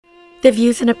The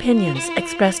views and opinions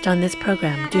expressed on this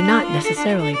program do not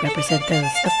necessarily represent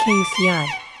those of KUCI,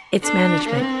 its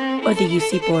management, or the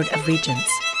UC Board of Regents.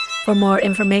 For more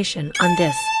information on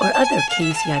this or other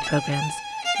KUCI programs,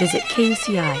 visit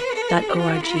kuci.org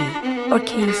or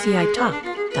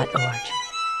kucitalk.org.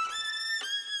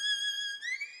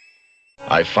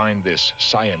 I find this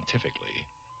scientifically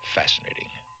fascinating.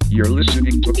 You're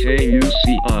listening to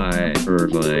KUCI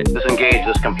Irvine. Disengage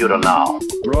this computer now.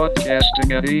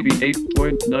 Broadcasting at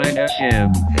 88.9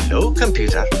 FM. Hello,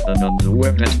 computer. And on the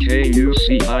web at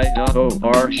kuci.org.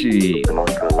 The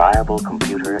most reliable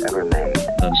computer ever made.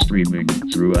 And streaming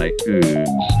through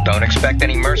iTunes. Don't expect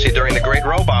any mercy during the Great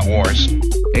Robot Wars.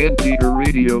 Anteater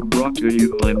Radio brought to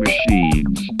you by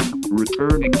machines.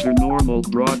 Returning to normal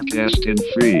broadcast in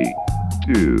 3,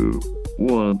 2,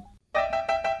 1.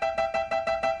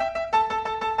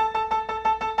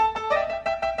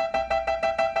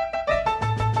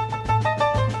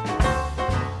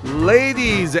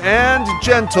 Ladies and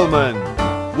gentlemen,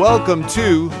 welcome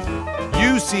to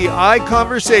UCI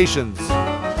Conversations,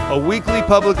 a weekly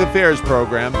public affairs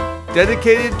program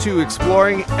dedicated to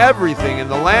exploring everything in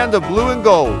the land of blue and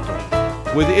gold,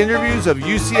 with interviews of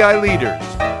UCI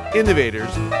leaders, innovators,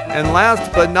 and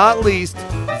last but not least,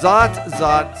 Zot,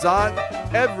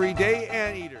 everyday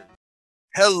anteaters.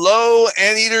 Hello,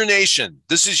 Anteater Nation.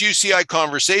 This is UCI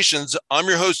Conversations. I'm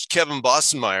your host, Kevin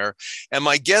Bossenmeyer, and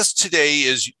my guest today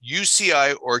is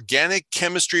UCI Organic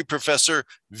Chemistry Professor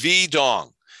V.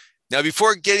 Dong. Now,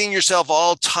 before getting yourself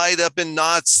all tied up in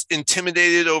knots,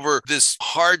 intimidated over this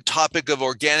hard topic of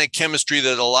organic chemistry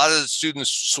that a lot of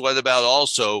students sweat about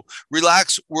also,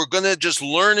 relax. We're going to just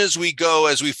learn as we go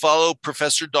as we follow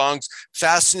Professor Dong's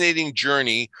fascinating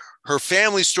journey. Her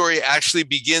family story actually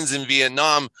begins in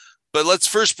Vietnam. But let's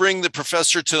first bring the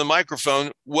professor to the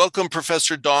microphone. Welcome,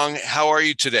 Professor Dong. How are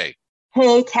you today?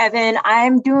 Hey, Kevin.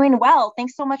 I'm doing well.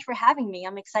 Thanks so much for having me.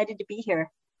 I'm excited to be here.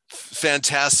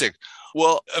 Fantastic.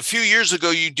 Well, a few years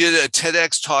ago, you did a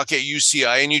TEDx talk at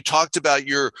UCI, and you talked about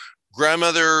your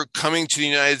grandmother coming to the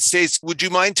United States. Would you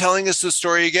mind telling us the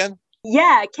story again?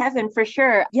 Yeah, Kevin, for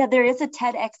sure. Yeah, there is a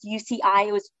TEDx UCI.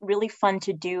 It was really fun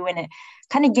to do, and it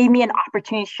kind of gave me an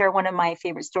opportunity to share one of my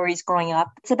favorite stories growing up.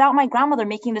 It's about my grandmother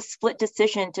making the split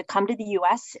decision to come to the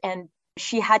US, and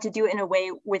she had to do it in a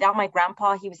way without my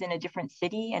grandpa. He was in a different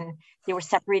city, and they were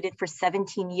separated for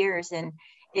 17 years. And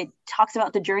it talks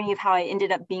about the journey of how I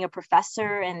ended up being a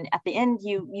professor. And at the end,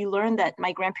 you learn that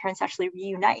my grandparents actually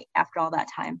reunite after all that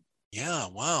time. Yeah,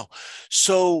 wow.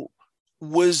 So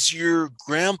was your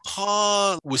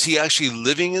grandpa, was he actually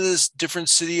living in this different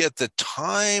city at the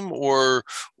time, or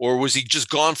was he just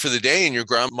gone for the day and your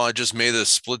grandma just made a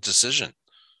split decision?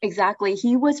 Exactly.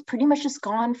 He was pretty much just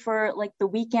gone for like the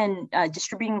weekend,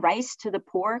 distributing rice to the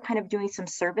poor, kind of doing some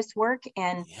service work.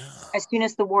 And as soon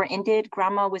as the war ended,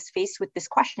 grandma was faced with this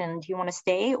question: do you want to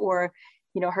stay? Or,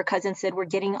 her cousin said, we're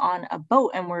getting on a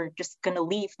boat and we're just going to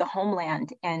leave the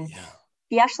homeland. And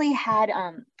he actually had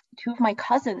two of my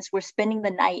cousins were spending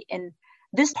the night. And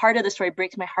this part of the story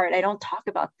breaks my heart. I don't talk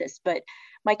about this, but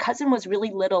my cousin was really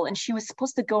little and she was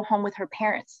supposed to go home with her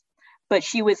parents. But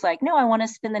she was like, no, I want to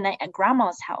spend the night at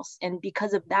grandma's house. And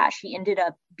because of that, she ended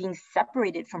up being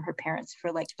separated from her parents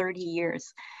for like 30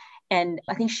 years. And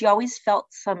I think she always felt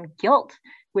some guilt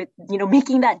with,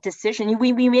 making that decision.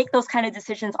 We make those kind of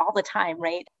decisions all the time,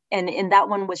 right? And that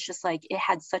one was just like, it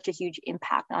had such a huge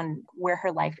impact on where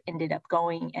her life ended up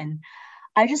going. And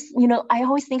I just, I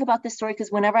always think about this story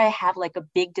because whenever I have like a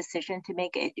big decision to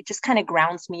make, it just kind of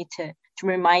grounds me to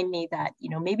remind me that,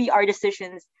 maybe our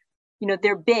decisions,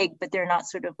 they're big, but they're not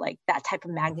sort of like that type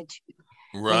of magnitude.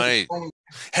 Right.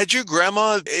 Had your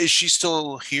grandma, is she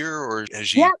still here or has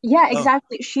she? Yeah,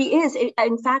 exactly. She is.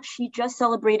 In fact, she just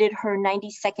celebrated her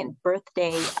 92nd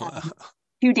birthday a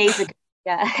few days ago.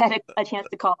 Yeah, I had a chance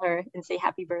to call her and say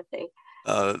happy birthday.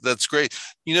 That's great.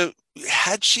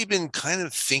 Had she been kind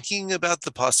of thinking about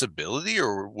the possibility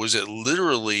or was it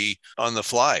literally on the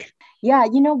fly? Yeah,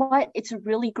 you know what? It's a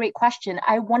really great question.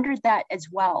 I wondered that as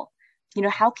well.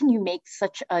 How can you make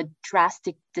such a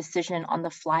drastic decision on the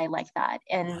fly like that?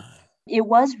 And it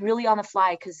was really on the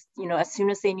fly because, as soon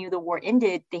as they knew the war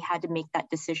ended, they had to make that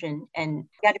decision and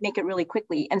they had to make it really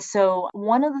quickly. And so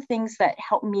one of the things that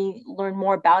helped me learn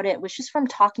more about it was just from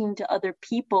talking to other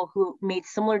people who made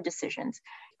similar decisions.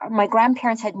 My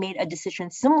grandparents had made a decision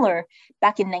similar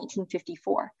back in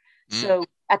 1954. So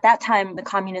at that time, the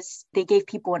communists, they gave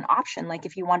people an option. Like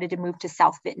if you wanted to move to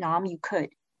South Vietnam, you could.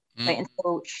 Right. And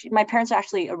so my parents are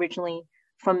actually originally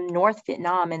from North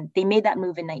Vietnam, and they made that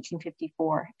move in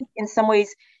 1954. In some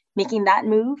ways, making that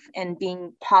move and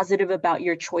being positive about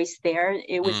your choice there,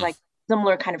 it was like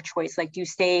similar kind of choice. Like, do you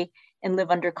stay and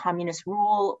live under communist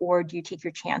rule, or do you take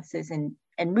your chances and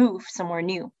move somewhere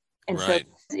new? And Right.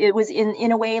 so it was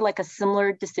in a way like a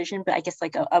similar decision, but I guess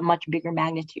like a much bigger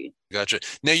magnitude. Gotcha.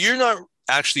 Now, you're not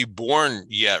actually born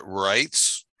yet, right?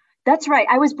 That's right.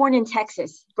 I was born in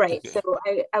Texas. Right. Okay. So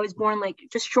I was born like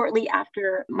just shortly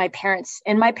after my parents.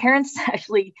 And my parents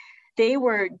actually, they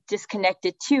were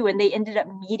disconnected too. And they ended up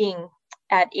meeting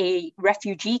at a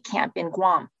refugee camp in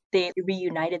Guam. They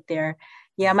reunited there.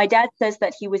 Yeah, my dad says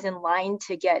that he was in line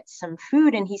to get some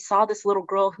food and he saw this little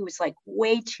girl who was like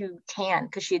way too tan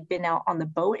because she had been out on the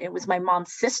boat. It was my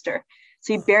mom's sister.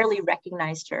 So he barely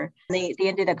recognized her. They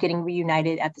ended up getting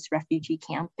reunited at this refugee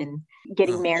camp and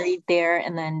getting married there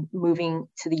and then moving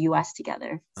to the US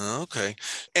together. Okay.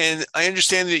 And I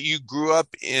understand that you grew up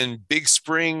in Big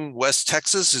Spring, West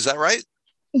Texas. Is that right?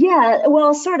 Yeah,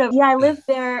 well, sort of. Yeah, I lived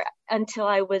there until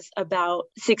I was about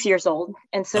 6 years old.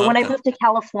 And so when I moved to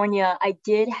California, I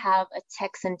did have a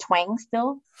Texan twang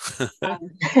still, but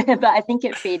I think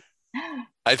it faded.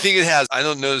 I think it has. I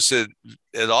don't notice it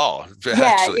at all. Yeah,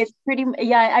 Actually. it's pretty.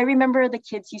 Yeah, I remember the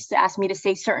kids used to ask me to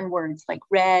say certain words like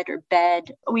red or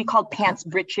bed. We called pants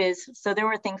britches. So there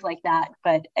were things like that.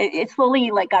 But it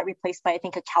slowly like got replaced by, I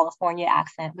think, a California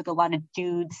accent with a lot of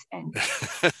dudes and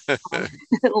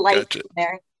life Gotcha.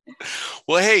 there.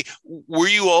 Well, hey, were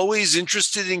you always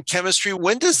interested in chemistry?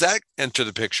 When does that enter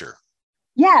the picture?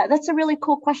 Yeah, that's a really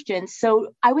cool question.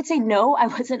 So I would say no, I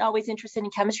wasn't always interested in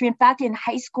chemistry. In fact, in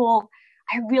high school,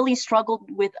 I really struggled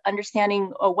with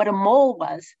understanding what a mole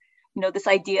was. You know, this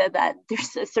idea that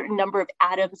there's a certain number of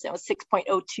atoms, it was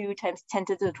 6.02 times 10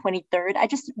 to the 23rd.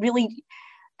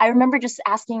 I remember just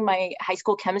asking my high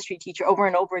school chemistry teacher over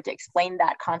and over to explain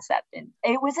that concept. And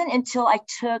it wasn't until I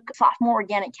took sophomore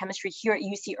organic chemistry here at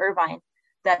UC Irvine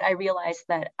that I realized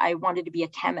that I wanted to be a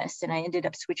chemist, and I ended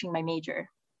up switching my major.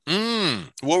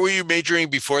 What were you majoring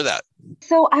before that?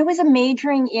 So I was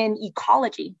majoring in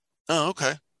ecology. Oh,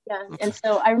 okay. Yeah. Okay. And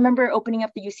so I remember opening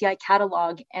up the UCI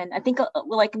catalog, and I think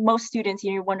like most students,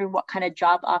 you're wondering what kind of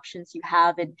job options you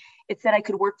have. And it said I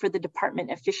could work for the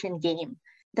Department of Fish and Game.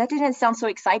 That didn't sound so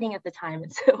exciting at the time.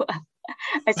 And so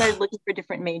I started looking for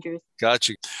different majors.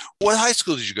 Gotcha. What high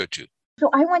school did you go to? So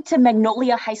I went to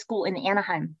Magnolia High School in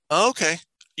Anaheim. Oh, okay.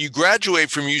 You graduate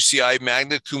from UCI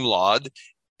magna cum laude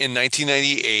in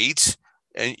 1998,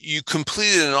 and you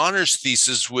completed an honors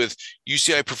thesis with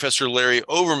UCI professor Larry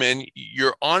Overman.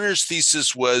 Your honors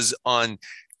thesis was on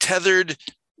tethered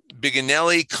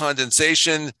Biginelli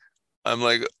condensation. I'm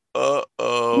like,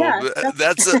 Yeah,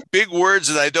 that's a big words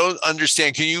that I don't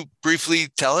understand. Can you briefly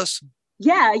tell us?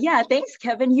 Yeah. Thanks,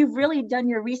 Kevin. You've really done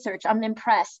your research. I'm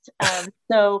impressed.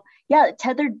 So yeah,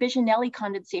 tethered Biginelli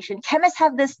condensation. Chemists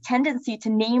have this tendency to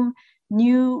name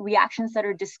new reactions that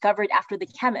are discovered after the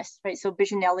chemist, right? So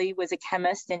Biginelli was a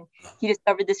chemist and he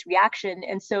discovered this reaction.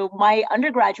 And so my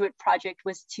undergraduate project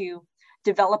was to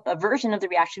develop a version of the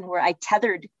reaction where I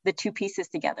tethered the two pieces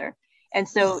together. And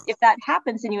so if that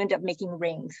happens, then you end up making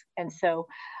rings. And so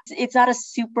it's not a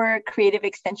super creative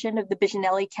extension of the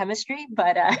Biginelli chemistry,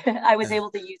 but I was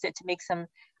able to use it to make some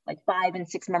like 5 and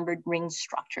 6 membered ring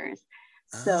structures.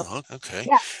 So okay.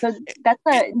 Yeah, so that's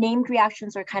the named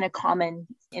reactions are kind of common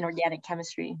in organic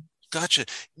chemistry. Gotcha.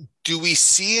 Do we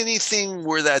see anything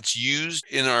where that's used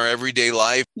in our everyday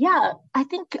life? Yeah, I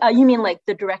think you mean like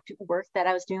the direct work that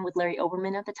I was doing with Larry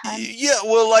Overman at the time? Yeah,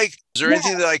 well, like, is there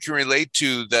anything that I can relate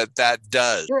to that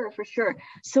does? Sure, for sure.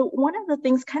 So one of the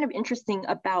things kind of interesting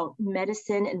about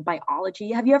medicine and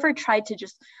biology, have you ever tried to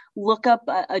just look up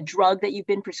a drug that you've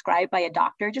been prescribed by a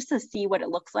doctor just to see what it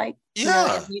looks like? Yeah. You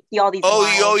know, and you see all these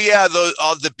yeah,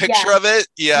 the picture of it.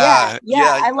 Yeah,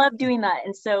 I love doing that.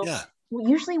 And so yeah.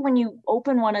 Usually when you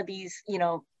open one of these,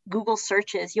 Google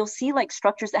searches, you'll see like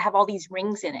structures that have all these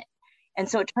rings in it. And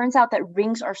so it turns out that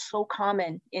rings are so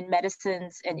common in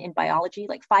medicines and in biology,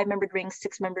 like 5-membered rings,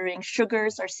 6-membered rings,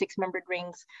 sugars are 6-membered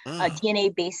rings,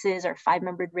 DNA bases are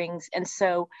 5-membered rings. And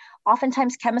so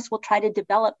oftentimes chemists will try to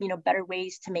develop, better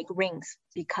ways to make rings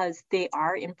because they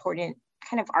are important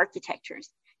kind of architectures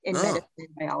in medicine and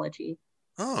biology.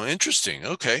 Oh, interesting.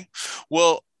 Okay.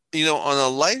 Well, on a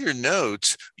lighter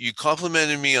note, you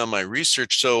complimented me on my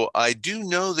research. So I do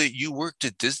know that you worked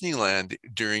at Disneyland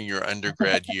during your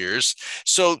undergrad years.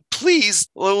 So please,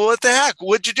 what the heck?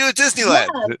 What'd you do at Disneyland?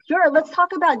 Yeah, sure. Let's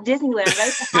talk about Disneyland,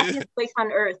 right? The happiest place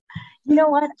on earth. You know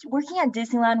what? Working at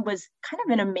Disneyland was kind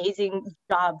of an amazing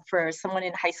job for someone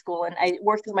in high school. And I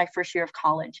worked in my first year of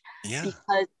college. Yeah.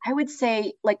 Because I would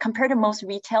say, like, compared to most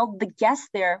retail, the guests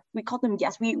there, we called them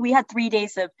guests. We had 3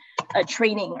 days of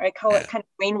training, or I call it kind of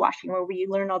brainwashing, where we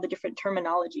learn all the different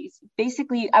terminologies.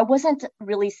 Basically, I wasn't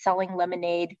really selling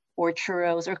lemonade or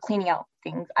churros or cleaning out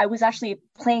things. I was actually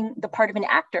playing the part of an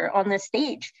actor on the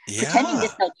stage, pretending to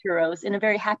sell churros in a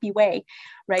very happy way,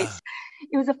 right?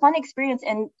 It was a fun experience,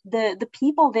 and the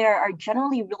people there are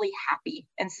generally really happy.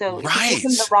 And so if you give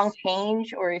them the wrong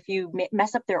change or if you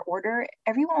mess up their order,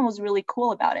 everyone was really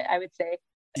cool about it, I would say.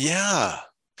 Yeah.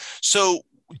 So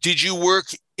did you work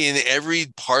in every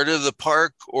part of the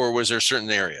park, or was there a certain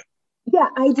area? Yeah,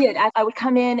 I did. I would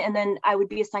come in and then I would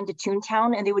be assigned to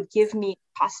Toontown, and they would give me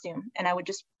a costume and I would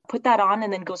just put that on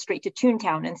and then go straight to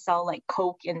Toontown and sell like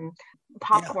Coke and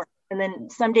popcorn. Yeah. And then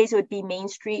some days it would be Main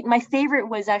Street. My favorite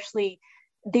was actually,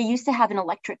 they used to have an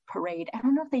electric parade. I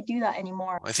don't know if they do that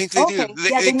anymore. I think they do.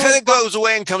 It kind of goes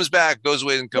away and comes back, goes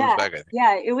away and comes back, I think.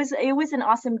 Yeah, it was an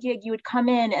awesome gig. You would come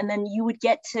in and then you would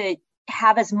get to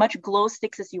have as much glow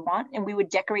sticks as you want, and we would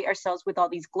decorate ourselves with all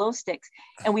these glow sticks,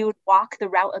 and we would walk the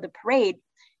route of the parade,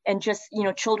 and just,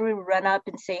 children would run up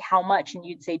and say how much, and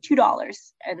you'd say $2,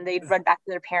 and they'd run back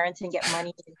to their parents and get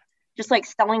money. Just like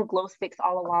selling glow sticks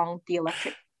all along the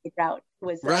electric route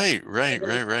was right.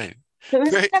 So it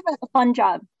was kind of a fun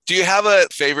job. Do you have a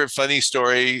favorite funny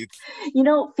story?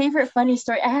 Favorite funny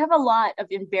story. I have a lot of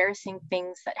embarrassing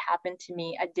things that happened to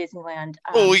me at Disneyland.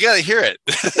 We got to hear it.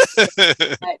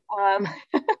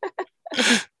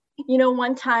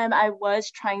 One time I was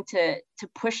trying to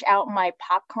push out my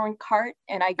popcorn cart,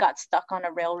 and I got stuck on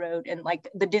a railroad, and like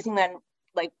the Disneyland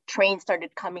train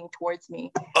started coming towards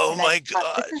me. Oh my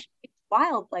gosh. This is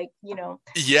wild.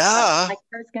 Yeah. My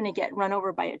car's going to get run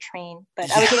over by a train,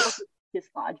 but I was able to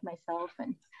dislodge myself.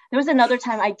 And there was another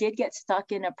time I did get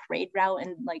stuck in a parade route,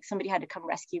 and somebody had to come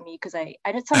rescue me because I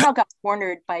somehow got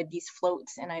cornered by these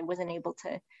floats and I wasn't able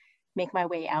to make my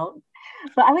way out.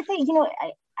 But I would say,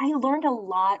 I learned a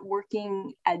lot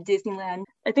working at Disneyland.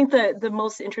 I think the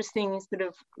most interesting sort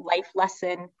of life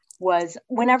lesson was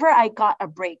whenever I got a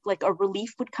break, like a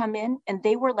relief would come in, and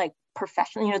they were like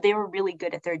professional, they were really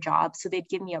good at their job. So they'd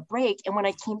give me a break. And when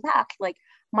I came back,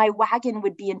 my wagon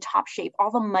would be in top shape.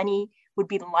 All the money would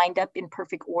be lined up in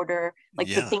perfect order, the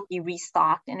thing be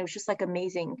restocked. And it was just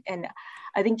amazing. And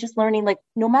I think just learning,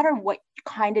 no matter what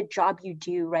kind of job you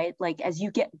do, right? As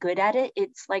you get good at it,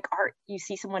 it's like art. You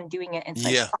see someone doing it, and it's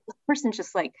this person's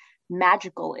just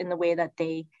magical in the way that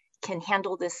they can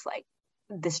handle this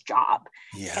job.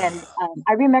 And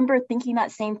I remember thinking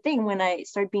that same thing when I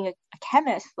started being a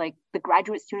chemist, the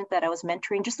graduate student that I was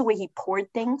mentoring, just the way he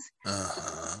poured things,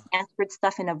 transferred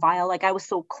stuff in a vial. I was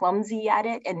so clumsy at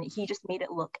it, and he just made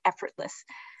it look effortless.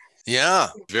 Yeah,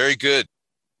 very good.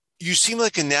 You seem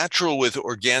like a natural with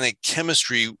organic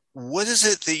chemistry. What is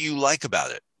it that you like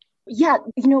about it? Yeah,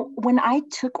 when I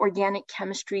took organic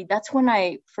chemistry, that's when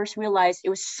I first realized it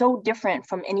was so different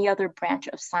from any other branch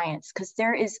of science, because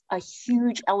there is a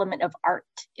huge element of art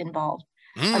involved.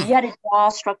 You had to draw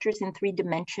structures in 3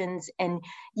 dimensions, and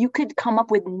you could come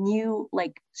up with new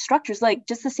structures,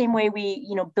 just the same way we,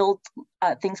 build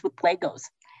things with Legos.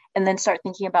 And then start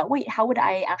thinking about, wait, how would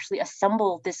I actually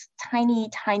assemble this tiny,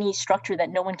 tiny structure that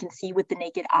no one can see with the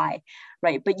naked eye,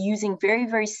 right? But using very,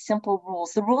 very simple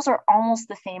rules. The rules are almost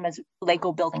the same as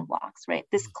Lego building blocks, right?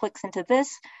 This clicks into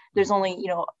this. There's only,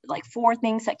 4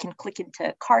 things that can click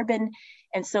into carbon.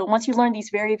 And so once you learn these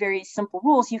very, very simple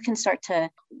rules, you can start to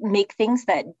make things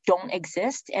that don't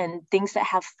exist and things that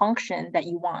have function that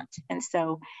you want. And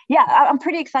so, yeah, I'm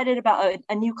pretty excited about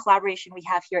a new collaboration we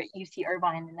have here at UC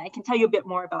Irvine, and I can tell you a bit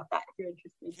more about that if you're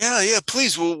interested. Yeah,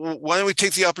 please. Well, why don't we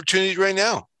take the opportunity right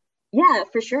now? Yeah,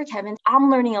 for sure, Kevin. I'm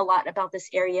learning a lot about this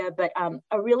area, but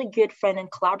a really good friend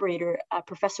and collaborator,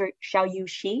 Professor Xiaoyu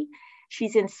Shi,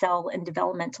 she's in cell and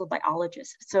developmental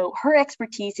biologist. So her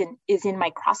expertise is in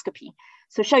microscopy.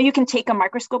 So Xiaoyu can take a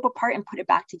microscope apart and put it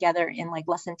back together in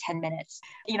less than 10 minutes.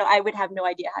 I would have no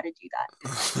idea how to do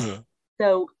that.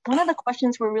 So one of the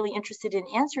questions we're really interested in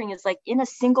answering is in a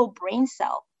single brain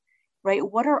cell, right?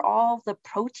 What are all the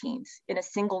proteins in a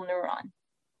single neuron?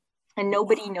 And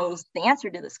nobody knows the answer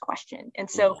to this question. And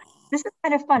so this is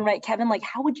kind of fun, right, Kevin?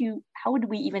 How would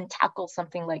we even tackle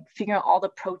something like figuring out all the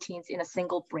proteins in a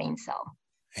single brain cell?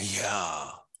 Yeah.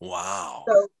 Wow.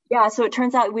 So it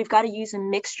turns out we've got to use a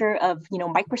mixture of,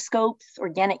 microscopes,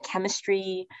 organic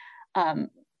chemistry,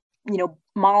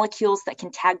 molecules that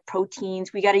can tag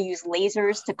proteins. We got to use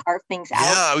lasers to carve things out.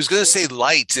 Yeah, I was going to say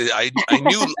light.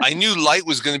 I knew light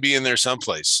was going to be in there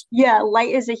someplace. Yeah,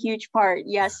 light is a huge part.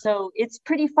 Yeah, so it's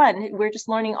pretty fun. We're just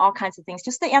learning all kinds of things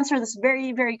just to answer this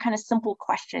very, very kind of simple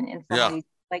question in some ways.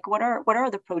 What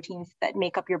are the proteins that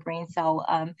make up your brain cell?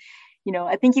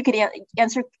 I think you could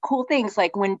answer cool things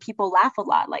like when people laugh a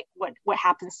lot, what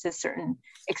happens to certain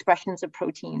expressions of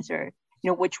proteins, or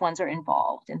which ones are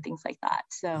involved and things like that.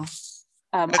 So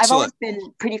I've always Excellent.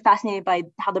 been pretty fascinated by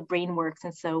how the brain works,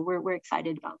 and so we're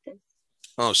excited about this.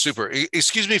 Oh, super.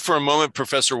 Excuse me for a moment,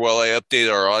 Professor, while I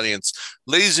update our audience.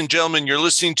 Ladies and gentlemen, you're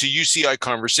listening to UCI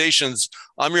Conversations.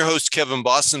 I'm your host, Kevin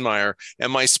Bossenmeyer,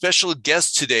 and my special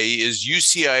guest today is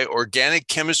UCI Organic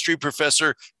Chemistry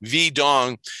Professor Vi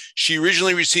Dong. She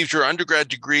originally received her undergrad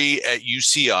degree at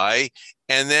UCI,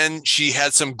 and then she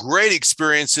had some great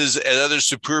experiences at other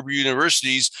superb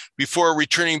universities before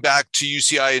returning back to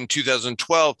UCI in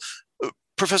 2012.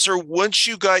 Professor, once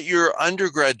you got your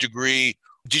undergrad degree,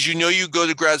 did you know you'd go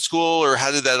to grad school, or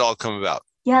how did that all come about?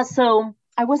 Yeah, so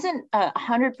I wasn't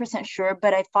 100% sure,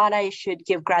 but I thought I should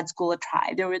give grad school a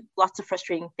try. There were lots of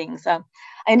frustrating things. I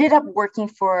ended up working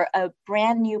for a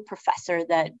brand new professor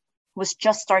that was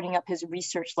just starting up his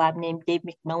research lab named Dave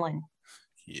McMillan.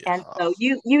 Yeah. And so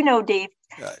you know Dave,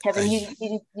 Kevin,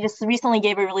 you just recently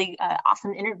gave a really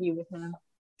awesome interview with him.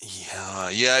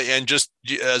 Yeah. And just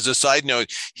as a side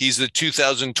note, he's the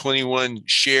 2021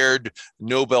 shared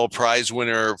Nobel Prize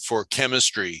winner for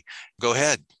chemistry. Go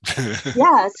ahead.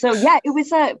 It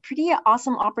was a pretty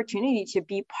awesome opportunity to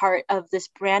be part of this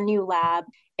brand new lab.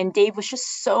 And Dave was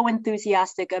just so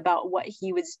enthusiastic about what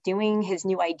he was doing, his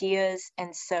new ideas.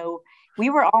 And so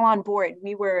we were all on board.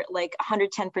 We were like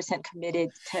 110% committed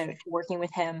to working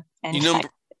with him. And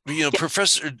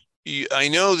Professor, I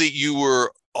know that you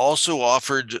were also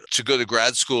offered to go to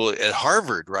grad school at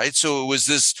Harvard, right? So it was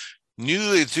this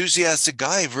new enthusiastic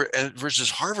guy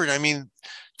versus Harvard. I mean,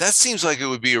 that seems like it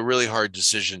would be a really hard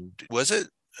decision. Was it?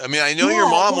 I mean, I know your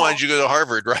mom wanted you to go to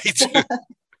Harvard, right?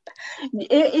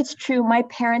 It's true. My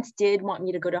parents did want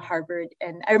me to go to Harvard.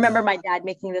 And I remember my dad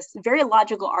making this very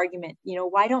logical argument,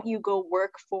 why don't you go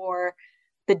work for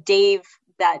the Dave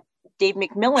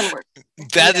McMillan worked?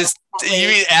 You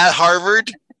mean at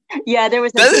Harvard? Yeah, there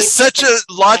was. That is such a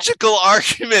logical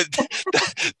argument.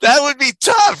 That would be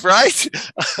tough, right?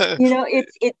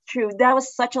 It's true. That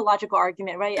was such a logical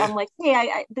argument, right? I'm like,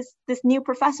 hey, this new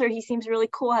professor, he seems really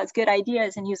cool, has good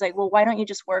ideas, and he was like, well, why don't you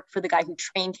just work for the guy who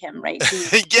trained him, right?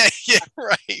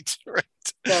 Right.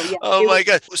 So, oh my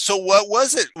God. So what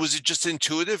was it? Was it just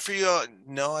intuitive for you?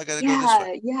 No, I got to go this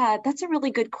way. Yeah, that's a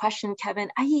really good question, Kevin.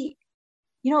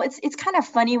 It's kind of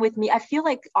funny with me. I feel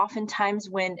like oftentimes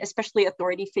when, especially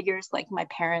authority figures like my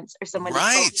parents or someone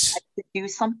to do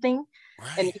something,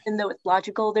 and even though it's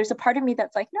logical, there's a part of me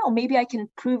that's like, no, maybe I can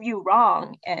prove you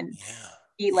wrong and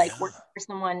working for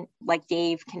someone like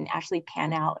Dave can actually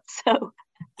pan out. So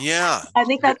I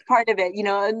think that's part of it.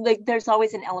 Like there's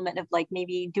always an element of like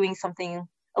maybe doing something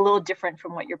a little different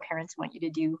from what your parents want you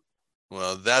to do.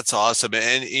 Well, that's awesome.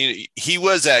 And he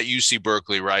was at UC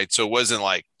Berkeley, right? So it wasn't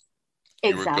like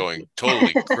you were going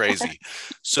totally crazy.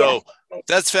 So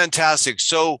that's fantastic.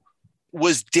 So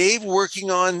was Dave working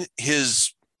on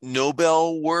his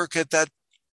Nobel work at that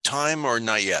time or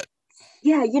not yet?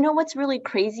 Yeah, what's really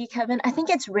crazy, Kevin? I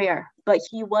think it's rare, but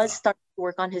he was starting to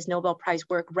work on his Nobel Prize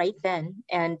work right then.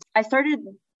 And I started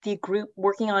the group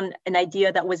working on an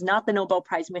idea that was not the Nobel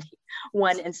Prize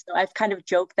one. And so I've kind of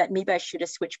joked that maybe I should have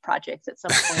switched projects at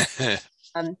some point.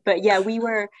 But yeah, we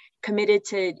were committed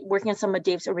to working on some of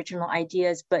Dave's original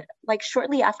ideas. But like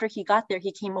shortly after he got there,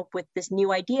 he came up with this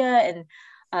new idea,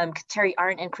 and Terry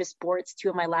Arndt and Chris Bortz, two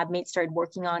of my lab mates, started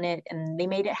working on it, and they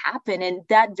made it happen. And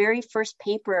that very first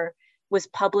paper was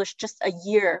published just a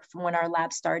year from when our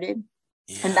lab started.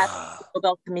 And that's what the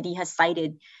Nobel Committee has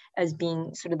cited as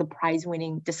being sort of the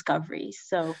prize-winning discovery.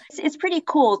 So it's pretty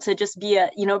cool to just be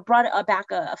brought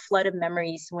back a flood of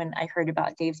memories when I heard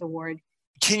about Dave's award.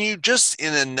 Can you just,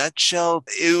 in a nutshell,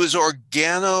 it was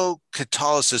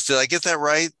organocatalysis. Did I get that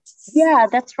right? Yeah,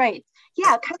 that's right.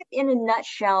 Yeah, kind of in a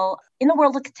nutshell, in the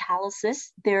world of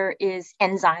catalysis, there is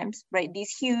enzymes, right?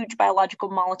 These huge biological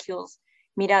molecules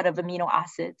made out of amino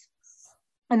acids.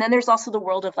 And then there's also the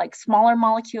world of like smaller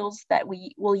molecules that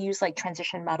we will use, like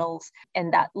transition metals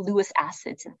and that Lewis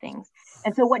acids and things.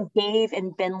 And so what Dave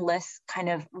and Ben Liss kind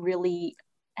of really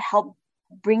helped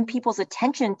bring people's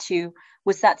attention to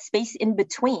was that space in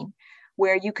between,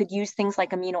 where you could use things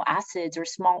like amino acids or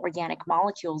small organic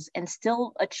molecules and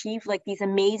still achieve like these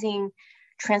amazing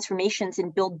transformations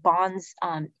and build bonds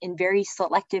in very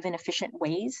selective and efficient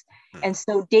ways. And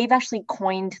so Dave actually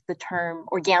coined the term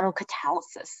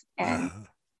organocatalysis. And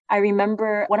I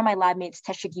remember one of my lab mates,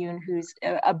 Teshik Yoon, who's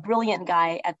a brilliant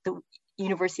guy at the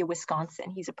University of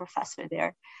Wisconsin. He's a professor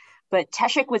there. But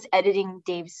Teshik was editing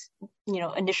Dave's,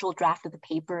 initial draft of the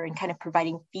paper and kind of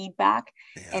providing feedback.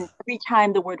 Yeah. And every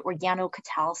time the word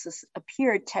organocatalysis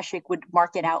appeared, Teshik would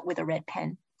mark it out with a red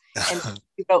pen. And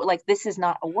he wrote, like, this is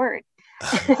not a word.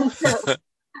 So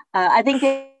I think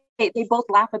they both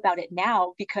laugh about it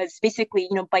now because basically,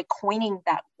 by coining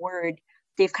that word,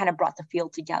 they've kind of brought the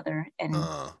field together. And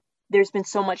there's been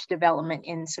so much development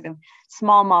in sort of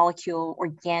small molecule,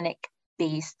 organic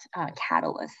based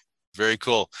catalysts. Very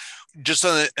cool. Just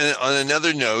on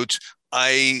another note,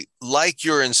 I like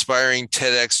your inspiring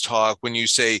TEDx talk when you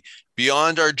say,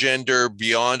 beyond our gender,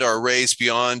 beyond our race,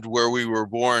 beyond where we were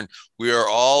born, we are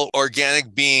all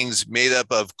organic beings made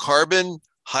up of carbon,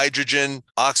 hydrogen,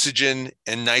 oxygen,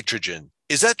 and nitrogen.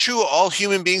 Is that true? All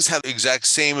human beings have the exact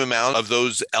same amount of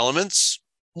those elements?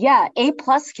 Yeah, A+,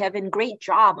 Kevin. Great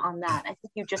job on that. I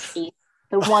think you just ate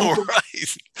the one. All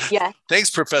right. Yeah. Thanks,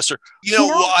 Professor.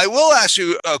 Well, I will ask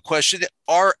you a question.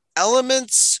 Are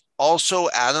elements also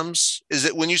atoms? Is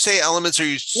it when you say elements, are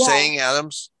you saying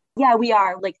atoms? Yeah, we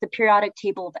are. Like the periodic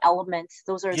table of elements,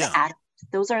 those are the atoms.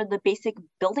 Those are the basic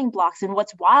building blocks. And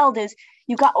what's wild is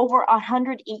you got over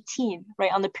 118,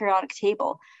 right, on the periodic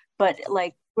table. But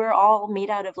like we're all made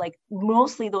out of like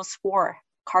mostly those four: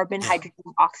 carbon,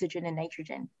 hydrogen, oxygen, and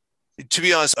nitrogen. To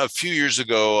be honest, a few years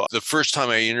ago, the first time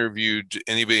I interviewed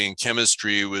anybody in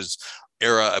chemistry was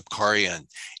Era Abkarian.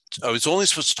 I was only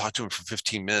supposed to talk to him for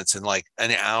 15 minutes and like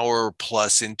an hour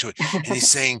plus into it. And he's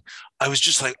saying, I was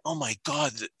just like, oh my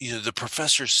God, the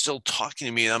professor's still talking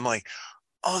to me. And I'm like,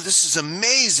 oh, this is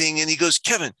amazing. And he goes,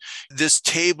 Kevin, this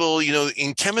table,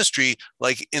 in chemistry,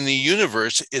 like in the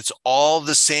universe, it's all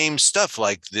the same stuff,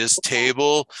 like this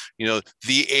table,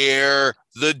 the air,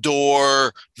 the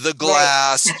door, the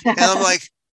glass. Right. And I'm like,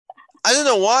 I don't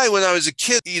know why when I was a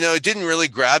kid, it didn't really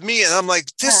grab me. And I'm like,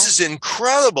 this is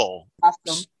incredible.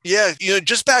 Awesome. Yeah.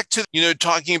 Just back to,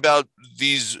 talking about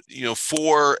these,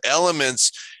 four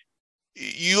elements.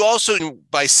 You also,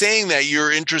 by saying that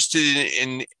you're interested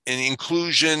in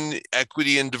inclusion,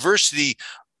 equity, and diversity,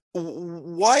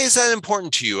 why is that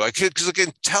important to you? Because I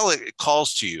can tell it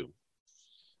calls to you.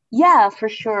 Yeah, for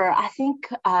sure. I think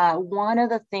one of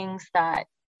the things that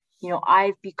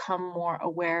I've become more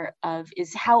aware of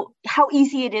is how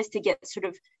easy it is to get sort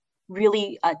of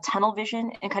really tunnel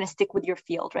vision and kind of stick with your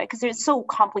field, right? Because it's so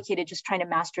complicated just trying to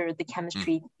master the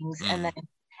chemistry things. And then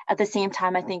at the same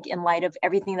time, I think in light of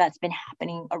everything that's been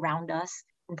happening around us,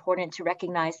 important to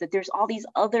recognize that there's all these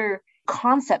other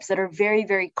concepts that are very,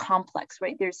 very complex,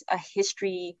 right? There's a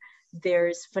history,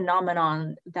 there's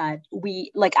phenomenon that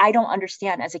I don't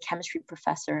understand as a chemistry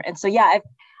professor. And so,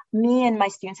 me and my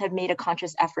students have made a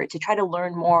conscious effort to try to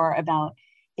learn more about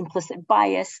implicit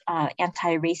bias,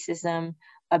 anti-racism,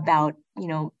 about,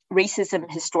 racism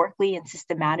historically and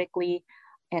systematically,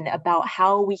 and about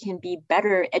how we can be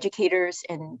better educators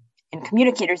and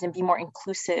communicators and be more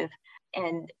inclusive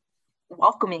and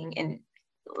welcoming and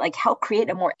like help create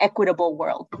a more equitable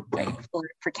world, right,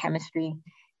 for chemistry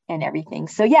and everything.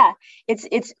 So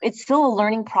it's still a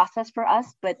learning process for us,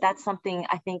 but that's something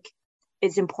I think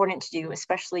is important to do,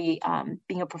 especially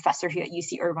being a professor here at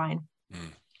UC Irvine,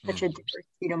 such a diverse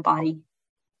student body.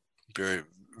 Very,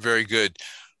 very good.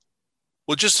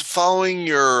 Well, just following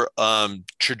your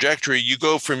trajectory, you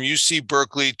go from UC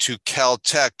Berkeley to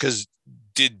Caltech, because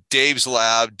did Dave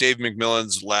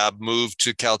McMillan's lab move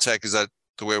to Caltech? Is that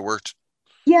the way it worked?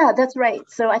 Yeah, that's right.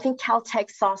 So I think Caltech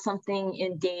saw something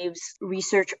in Dave's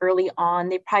research early on.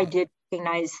 They probably did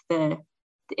recognize the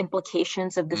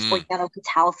implications of this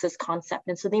organocatalysis concept.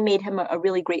 And so they made him a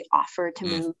really great offer to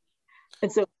move.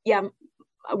 And so,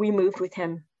 we moved with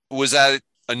him. Was that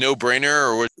a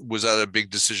no-brainer, or was that a big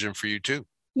decision for you too?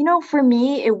 For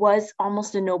me, it was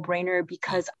almost a no-brainer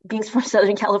because being from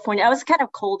Southern California, I was kind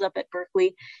of cold up at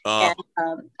Berkeley. And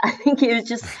I think it was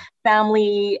just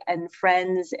family and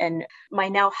friends. And my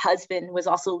now husband was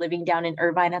also living down in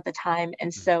Irvine at the time.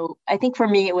 And so I think for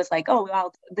me, it was like, oh,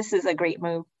 wow, this is a great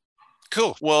move.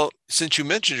 Cool. Well, since you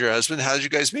mentioned your husband, how did you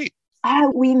guys meet?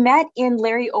 We met in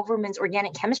Larry Overman's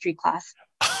organic chemistry class.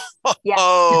 Yeah.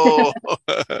 Oh,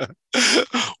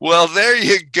 well, there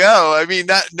you go. I mean,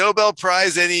 that Nobel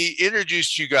Prize, and he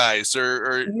introduced you guys,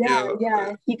 or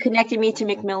he connected me to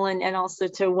McMillan and also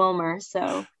to Wilmer.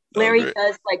 So Larry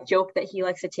does joke that he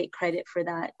likes to take credit for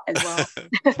that as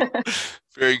well.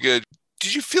 Very good.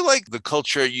 Did you feel like the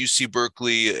culture at UC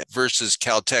Berkeley versus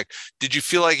Caltech, did you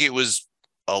feel like it was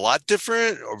a lot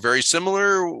different or very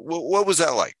similar? What was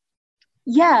that like?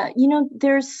 Yeah,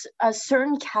 there's a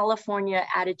certain California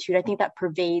attitude, I think, that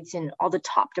pervades in all the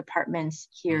top departments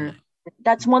here.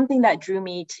 That's one thing that drew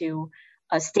me to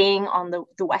staying on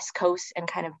the West Coast and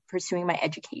kind of pursuing my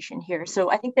education here.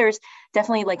 So I think there's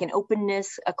definitely an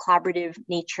openness, a collaborative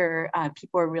nature.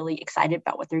 People are really excited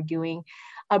about what they're doing.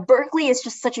 Berkeley is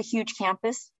just such a huge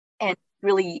campus and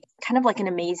really kind of an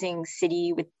amazing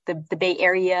city with the Bay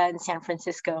Area and San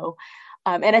Francisco.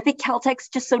 And I think Caltech's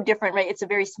just so different, right? It's a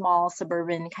very small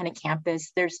suburban kind of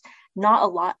campus. There's not a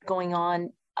lot going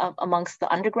on amongst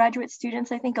the undergraduate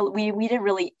students. I think we didn't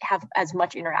really have as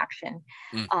much interaction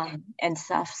and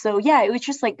stuff. So yeah, it was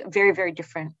just like a very, very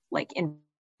different like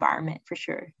environment for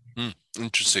sure.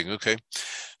 Interesting. Okay.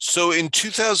 So in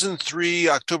 2003,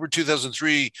 October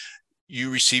 2003, you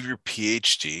received your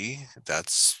PhD.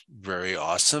 That's very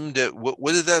awesome.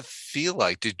 What did that feel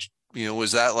like?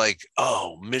 Was that like,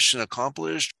 oh, mission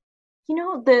accomplished?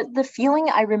 The feeling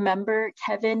I remember,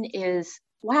 Kevin, is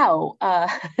wow,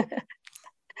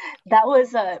 that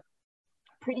was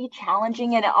pretty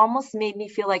challenging, and it almost made me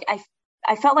feel like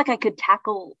I felt like I could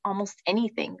tackle almost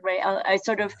anything, right? I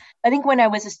think when I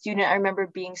was a student, I remember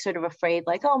being sort of afraid,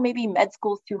 like, oh, maybe med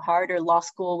school's too hard or law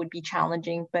school would be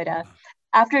challenging. But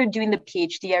after doing the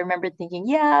PhD, I remember thinking,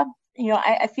 yeah,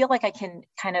 I feel like I can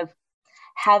kind of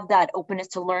have that openness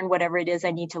to learn whatever it is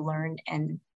I need to learn,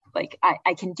 and like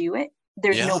I can do it.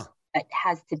 There's no that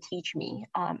has to teach me,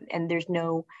 and there's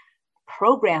no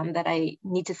program that I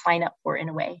need to sign up for in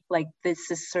a way. Like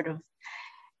this is sort of,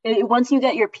 once you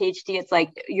get your PhD, it's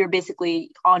like you're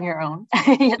basically on your own. That's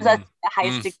the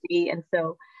highest degree. And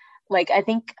so like I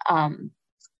think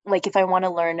like if I want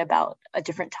to learn about a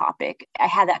different topic, I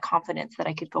had that confidence that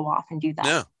I could go off and do that.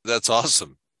 Yeah, that's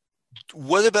awesome.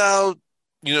 What about,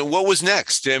 what was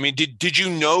next? I mean, did you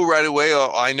know right away,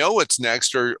 oh, I know what's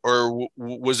next, or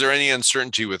was there any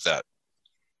uncertainty with that?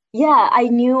 Yeah, I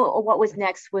knew what was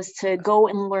next was to go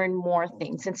and learn more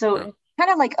things. And so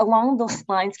kind of like along those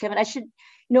lines, Kevin, I should,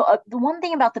 the one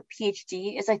thing about the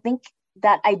PhD is I think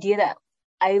that idea that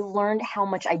I learned how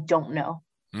much I don't know.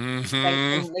 Right?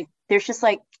 And like, there's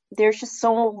just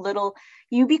so little,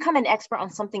 you become an expert on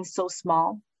something so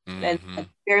small and like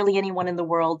barely anyone in the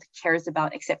world cares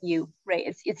about except you,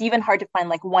 right? It's even hard to find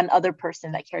like one other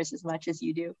person that cares as much as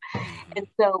you do. And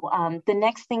so the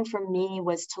next thing for me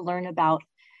was to learn about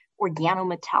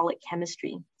organometallic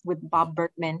chemistry with Bob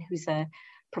Bergman, who's a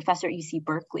professor at UC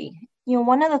Berkeley.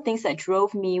 One of the things that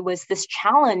drove me was this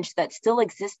challenge that still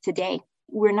exists today.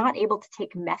 We're not able to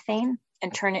take methane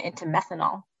and turn it into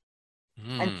methanol.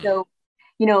 And so,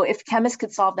 if chemists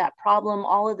could solve that problem,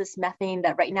 all of this methane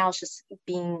that right now is just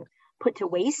being put to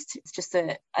waste, it's just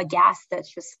a gas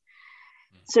that's just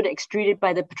sort of extruded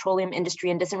by the petroleum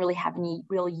industry and doesn't really have any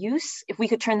real use. If we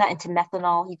could turn that into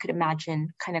methanol, you could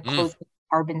imagine kind of closing the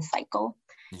carbon cycle.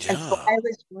 Yeah. And so I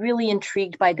was really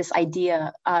intrigued by this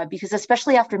idea because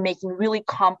especially after making really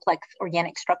complex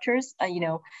organic structures,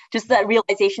 just that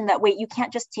realization that, wait, you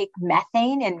can't just take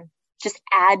methane and just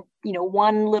add,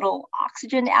 one little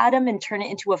oxygen atom and turn it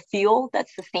into a fuel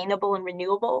that's sustainable and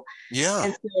renewable. Yeah.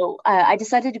 And so I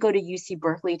decided to go to UC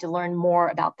Berkeley to learn more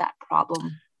about that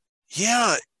problem.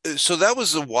 Yeah. So that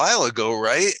was a while ago,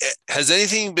 right? Has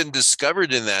anything been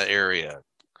discovered in that area?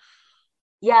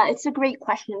 Yeah, it's a great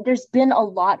question. There's been a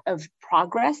lot of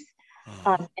progress.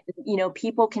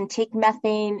 People can take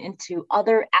methane into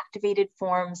other activated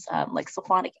forms like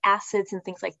sulfonic acids and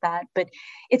things like that, but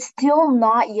it's still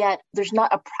not yet, there's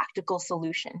not a practical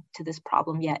solution to this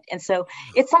problem yet. And so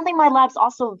it's something my lab's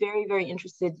also very, very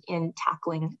interested in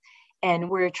tackling. And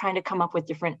we're trying to come up with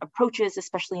different approaches,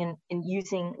 especially in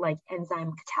using like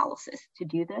enzyme catalysis to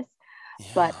do this. Yeah.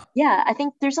 But yeah, I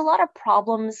think there's a lot of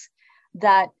problems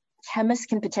that chemists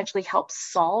can potentially help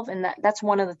solve. And that's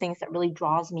one of the things that really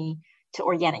draws me to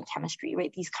organic chemistry,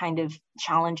 right? These kind of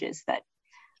challenges that,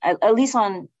 at least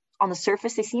on the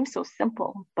surface, they seem so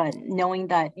simple, but knowing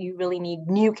that you really need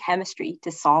new chemistry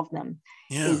to solve them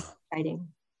is exciting.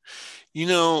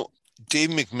 Dave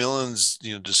McMillan's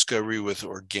discovery with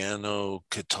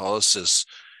organocatalysis,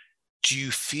 do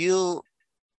you feel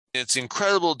it's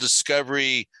incredible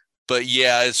discovery, but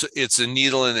yeah, it's a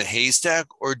needle in a haystack?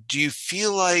 Or do you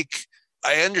feel like,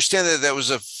 I understand that was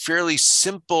a fairly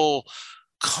simple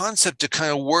concept to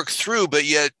kind of work through, but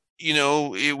yet,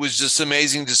 it was just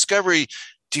amazing discovery.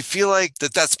 Do you feel like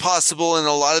that's possible in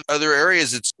a lot of other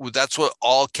areas? That's what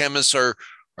all chemists are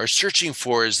searching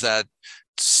for, is that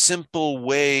simple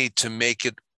way to make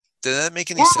it. Did that make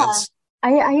any sense?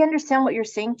 I understand what you're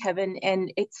saying, Kevin,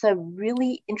 and it's a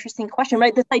really interesting question,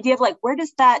 right? This idea of like, where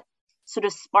does that sort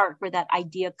of spark, where that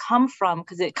idea come from?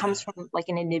 Because it comes from like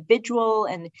an individual,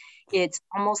 and it's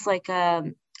almost like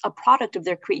a product of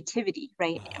their creativity,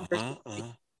 right?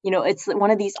 It's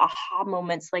one of these aha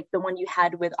moments, like the one you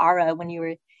had with Ara when you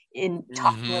were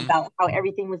talking about how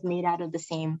everything was made out of the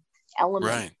same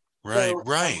element.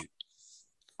 Right.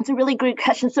 It's a really great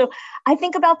question. So I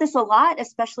think about this a lot,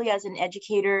 especially as an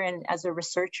educator and as a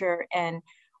researcher. And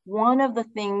one of the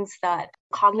things that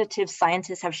cognitive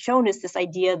scientists have shown is this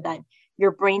idea that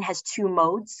your brain has two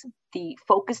modes, the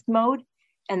focused mode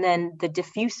and then the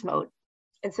diffuse mode.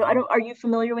 And so are you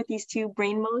familiar with these two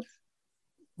brain modes?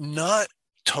 Not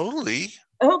totally.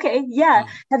 Okay, yeah.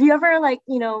 Have you ever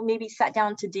maybe sat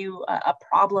down to do a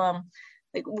problem,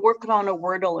 like working on a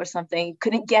Wordle or something,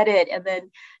 couldn't get it, and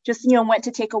then just, went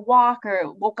to take a walk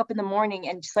or woke up in the morning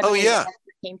and Oh, suddenly the yeah. answer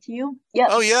came to you? Yep.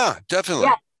 Oh, yeah, definitely.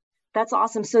 Yeah. That's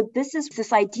awesome. So this is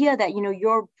this idea that,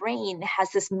 your brain has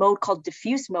this mode called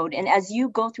diffuse mode. And as you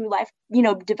go through life,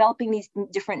 developing these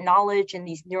different knowledge and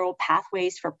these neural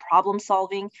pathways for problem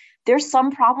solving, there's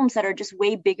some problems that are just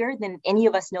way bigger than any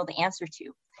of us know the answer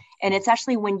to. And it's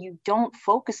actually when you don't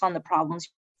focus on the problems,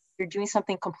 you're doing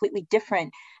something completely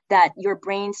different, that your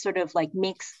brain sort of like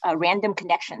makes random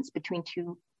connections between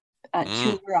two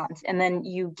neurons. And then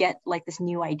you get like this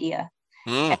new idea.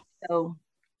 And so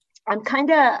I'm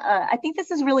I think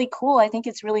this is really cool. I think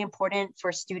it's really important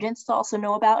for students to also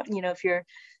know about, if you're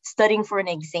studying for an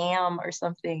exam or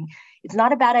something, it's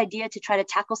not a bad idea to try to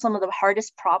tackle some of the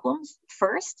hardest problems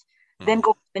first, then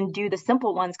go and do the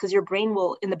simple ones, because your brain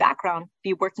will, in the background,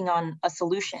 be working on a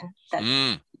solution that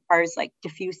requires like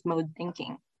diffuse mode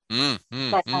thinking.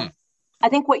 But I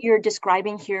think what you're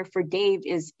describing here for Dave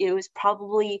is it was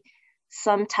probably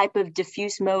some type of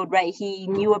diffuse mode, right? He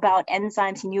knew about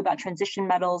enzymes, he knew about transition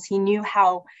metals, he knew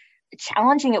how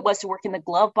challenging it was to work in the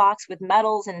glove box with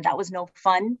metals, and that was no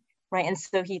fun, right? And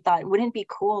so he thought, wouldn't it be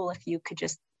cool if you could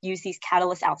just use these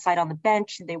catalysts outside on the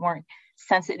bench? They weren't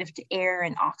sensitive to air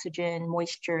and oxygen,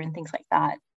 moisture, and things like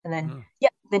that. And then,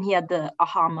 then he had the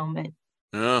aha moment.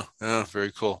 Yeah,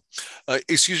 very cool.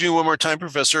 Excuse me one more time,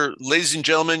 Professor. Ladies and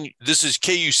gentlemen, this is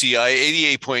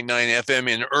KUCI 88.9 FM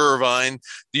in Irvine,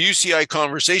 the UCI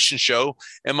Conversation Show.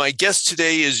 And my guest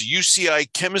today is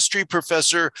UCI Chemistry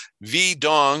Professor V.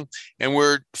 Dong. And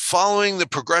we're following the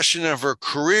progression of her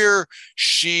career.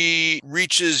 She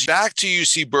reaches back to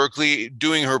UC Berkeley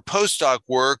doing her postdoc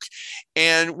work.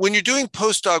 And when you're doing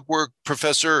postdoc work,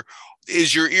 Professor,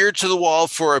 is your ear to the wall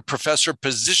for a professor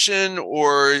position,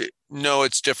 or no,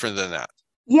 it's different than that?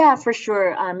 Yeah, for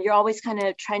sure. You're always kind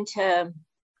of trying to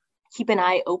keep an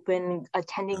eye open,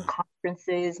 attending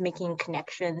conferences, making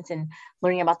connections, and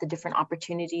learning about the different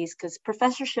opportunities, because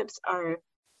professorships are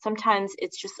sometimes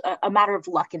it's just a matter of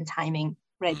luck and timing,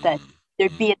 right? That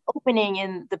there'd be an opening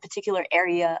in the particular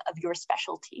area of your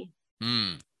specialty.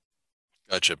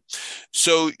 Gotcha.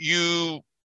 So you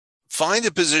find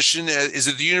a position is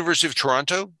it the University of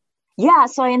Toronto? Yeah,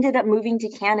 so I ended up moving to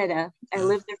Canada. I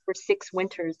lived there for 6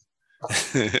 winters.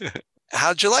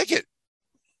 How'd you like it?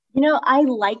 I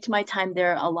liked my time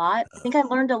there a lot. I think I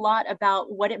learned a lot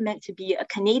about what it meant to be a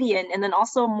Canadian, and then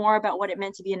also more about what it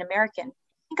meant to be an American.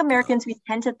 I think Americans, we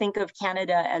tend to think of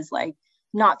Canada as like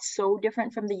not so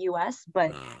different from the US,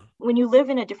 but when you live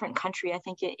in a different country, I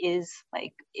think it is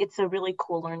like, it's a really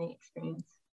cool learning experience.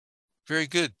 Very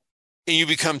good. And you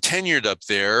become tenured up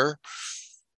there.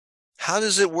 How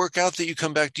does it work out that you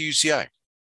come back to UCI?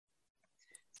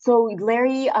 So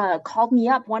Larry called me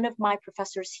up. One of my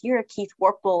professors here, Keith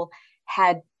Warple,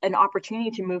 had an opportunity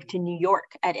to move to New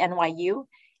York at NYU.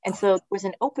 And so there was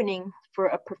an opening for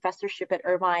a professorship at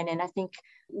Irvine. And I think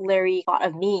Larry thought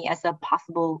of me as a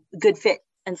possible good fit.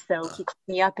 And so he called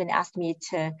me up and asked me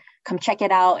to come check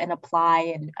it out and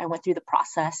apply. And I went through the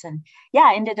process. And yeah,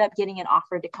 I ended up getting an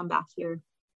offer to come back here.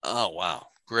 Oh, wow.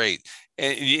 Great.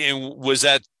 And was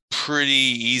that pretty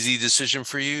easy decision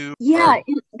for you? Yeah,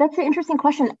 that's an interesting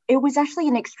question. It was actually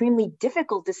an extremely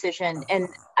difficult decision. And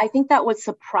I think that was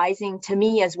surprising to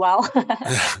me as well,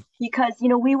 because,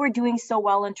 we were doing so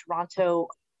well in Toronto,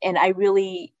 and I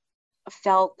really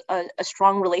felt a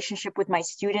strong relationship with my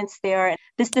students there.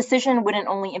 This decision wouldn't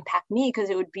only impact me because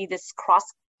it would be this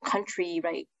cross-country,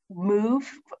 right, move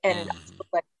and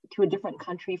to a different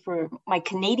country for my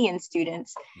Canadian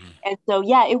students. And so,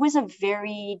 yeah, it was a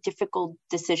very difficult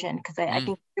decision because I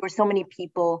think there were so many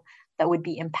people that would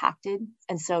be impacted.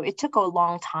 And so it took a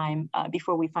long time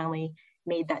before we finally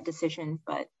made that decision,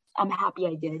 but I'm happy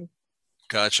I did.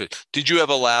 Gotcha. Did you have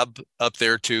a lab up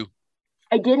there too?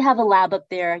 I did have a lab up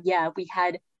there. Yeah, we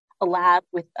had a lab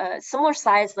with a similar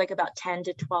size, like about 10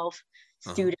 to 12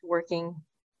 students working.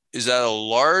 Is that a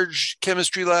large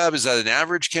chemistry lab? Is that an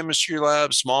average chemistry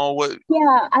lab? Small? What?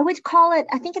 Yeah, I would call it,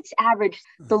 I think it's average.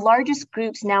 The largest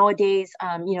groups nowadays,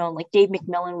 like Dave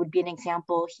McMillan would be an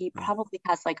example. He probably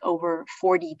has like over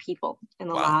 40 people in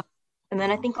the lab. And then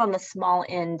I think on the small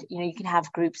end, you can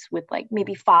have groups with like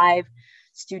maybe 5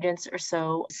 students or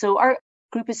so. So our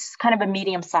group is kind of a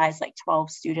medium size, like 12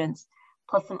 students,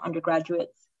 plus some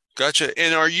undergraduates. Gotcha.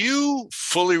 And are you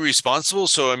fully responsible?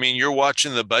 So, you're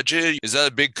watching the budget. Is that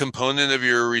a big component of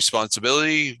your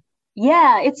responsibility?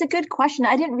 Yeah, it's a good question.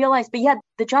 I didn't realize, but yeah,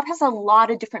 the job has a lot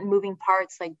of different moving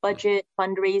parts, like budget,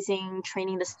 fundraising,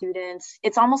 training the students.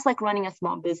 It's almost like running a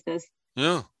small business.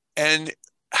 Yeah. And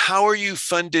how are you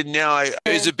funded now?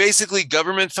 Is it basically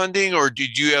government funding, or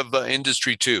did you have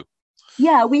industry too?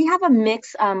 Yeah, we have a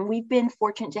mix. We've been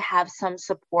fortunate to have some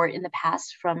support in the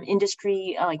past from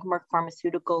industry, like Merck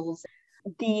Pharmaceuticals.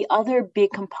 The other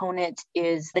big component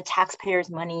is the taxpayers'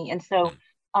 money. And so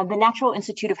the Natural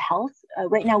Institute of Health,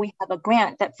 right now we have a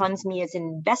grant that funds me as an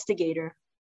investigator,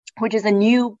 which is a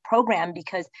new program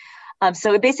because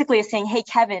so it basically is saying, hey,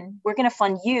 Kevin, we're going to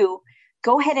fund you.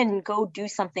 Go ahead and go do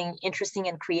something interesting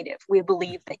and creative. We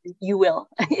believe that you will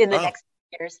in the next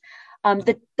years.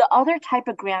 The other type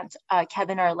of grants,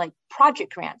 Kevin, are like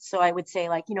project grants. So I would say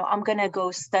like, I'm going to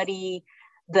go study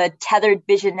the tethered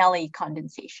Viginelli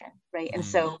condensation, right? And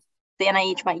so the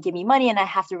NIH might give me money and I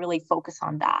have to really focus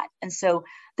on that. And so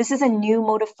this is a new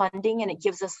mode of funding and it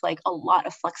gives us like a lot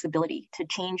of flexibility to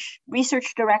change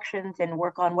research directions and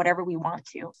work on whatever we want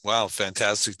to. Wow,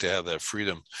 fantastic to have that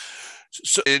freedom.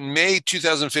 So in May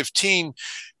 2015,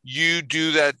 you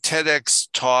do that TEDx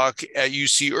talk at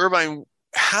UC Irvine.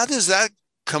 How does that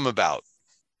come about?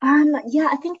 Yeah,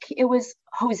 I think it was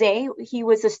Jose. He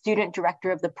was a student director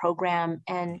of the program.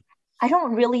 And I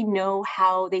don't really know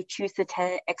how they choose the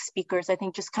TEDx speakers. I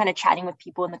think just kind of chatting with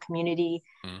people in the community,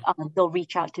 they'll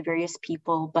reach out to various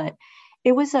people. But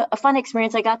it was a fun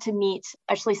experience. I got to meet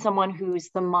actually someone who's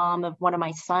the mom of one of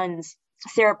my sons,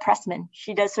 Sarah Pressman.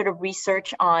 She does sort of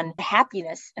research on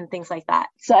happiness and things like that.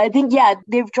 So I think, yeah,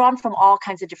 they've drawn from all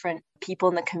kinds of different people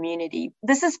in the community.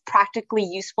 This is practically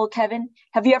useful, Kevin.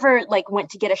 Have you ever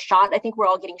went to get a shot? I think we're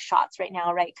all getting shots right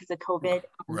now, right? Because of COVID.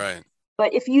 Right.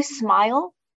 But if you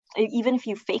smile, even if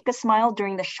you fake a smile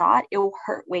during the shot, it will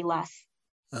hurt way less.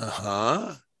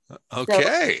 Okay.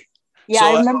 So, yeah, so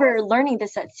I remember learning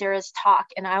this at Sarah's talk,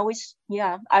 and I always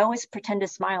pretend to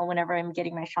smile whenever I'm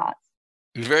getting my shots.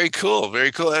 Very cool.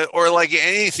 Very cool. Or like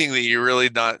anything that you're really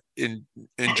not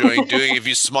enjoying doing, if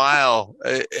you smile,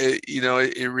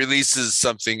 it releases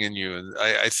something in you. And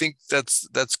I think that's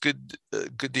good.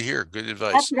 Good to hear. Good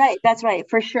advice. That's right.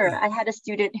 For sure. I had a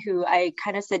student who I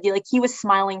kind of said, he was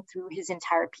smiling through his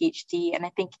entire PhD. And I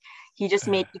think he just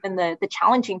made even the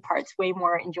challenging parts way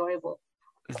more enjoyable.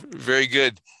 Very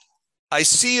good. I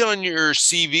see on your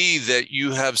CV that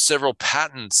you have several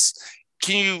patents.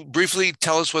 Can you briefly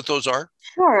tell us what those are?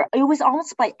 Sure. It was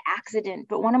almost by accident,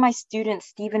 but one of my students,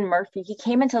 Stephen Murphy, he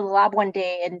came into the lab one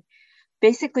day and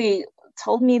basically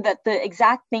told me that the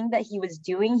exact thing that he was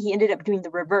doing, he ended up doing the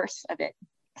reverse of it.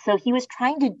 So he was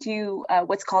trying to do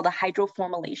what's called a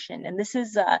hydroformylation. And this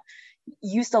is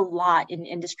used a lot in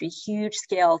industry, huge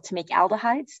scale to make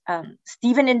aldehydes.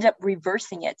 Stephen ended up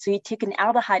reversing it. So he took an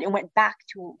aldehyde and went back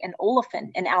to an olefin,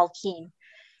 an alkene.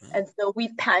 And so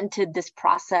we've patented this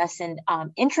process. And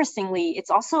interestingly, it's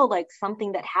also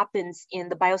something that happens in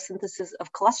the biosynthesis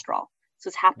of cholesterol. So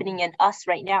it's happening in us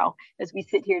right now as we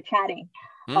sit here chatting.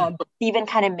 But Stephen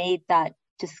kind of made that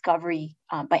discovery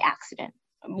by accident.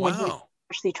 When he was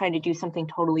actually trying to do something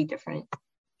totally different.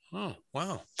 Oh,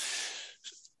 wow.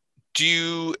 Do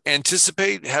you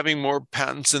anticipate having more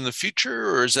patents in the future,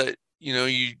 or is that,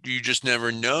 you just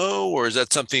never know, or is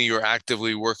that something you're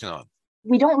actively working on?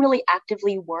 We don't really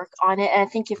actively work on it. And I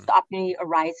think if the opportunity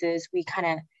arises, we kind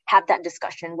of have that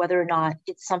discussion, whether or not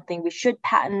it's something we should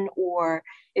patent or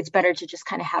it's better to just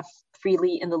kind of have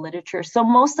freely in the literature. So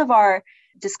most of our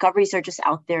discoveries are just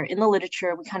out there in the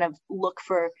literature. We kind of look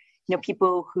for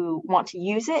people who want to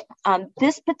use it.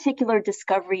 This particular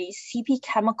discovery, CP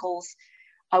Chemicals,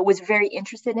 was very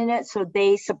interested in it. So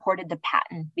they supported the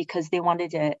patent because they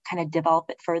wanted to kind of develop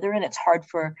it further. And it's hard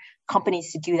for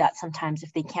companies to do that sometimes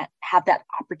if they can't have that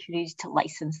opportunity to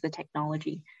license the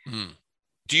technology.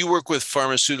 Do you work with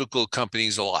pharmaceutical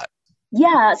companies a lot?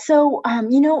 Yeah. So,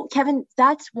 Kevin,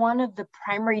 that's one of the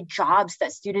primary jobs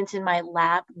that students in my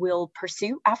lab will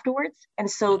pursue afterwards. And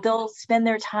so they'll spend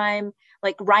their time,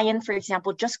 like Ryan, for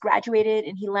example, just graduated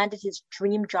and he landed his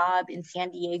dream job in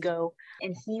San Diego,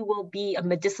 and he will be a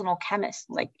medicinal chemist,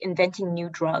 inventing new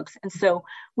drugs. And so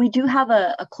we do have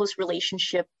a close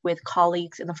relationship with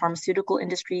colleagues in the pharmaceutical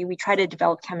industry. We try to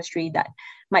develop chemistry that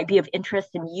might be of interest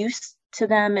and use to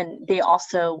them. And they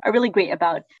also are really great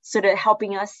about sort of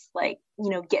helping us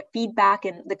get feedback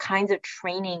and the kinds of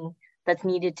training that's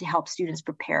needed to help students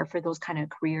prepare for those kind of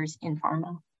careers in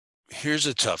pharma. Here's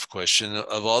a tough question.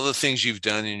 Of all the things you've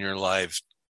done in your life,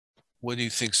 what do you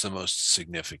think is the most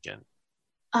significant?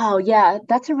 Oh, yeah,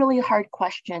 that's a really hard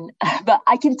question. But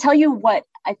I can tell you what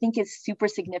I think is super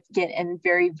significant and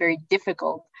very, very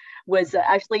difficult was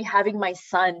actually having my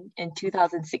son in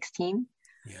 2016.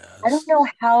 Yes. I don't know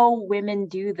how women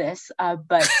do this,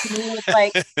 but to me, it's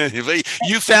like...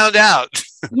 You found out.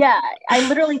 Yeah, I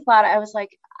literally thought, I was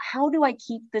like, how do I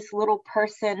keep this little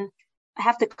person? I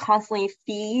have to constantly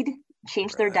feed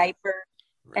change their diaper.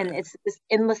 And it's this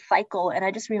endless cycle. And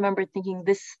I just remember thinking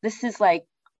this is like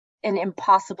an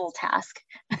impossible task.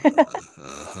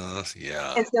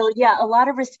 Yeah. And so, yeah, a lot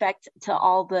of respect to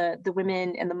all the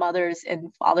women and the mothers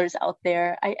and fathers out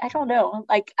there. I don't know.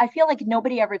 Like, I feel like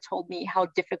nobody ever told me how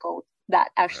difficult that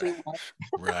actually was.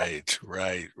 Right.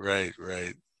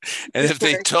 And if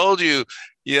they told you,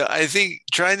 I think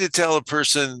trying to tell a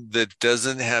person that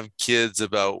doesn't have kids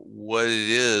about what it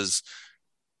is,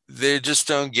 they just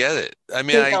don't get it. I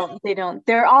mean, they don't.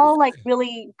 They're all like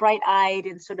really bright-eyed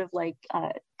and sort of like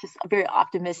just very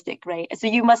optimistic, right? So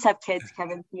you must have kids,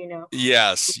 Kevin,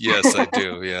 Yes, I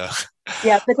do. Yeah.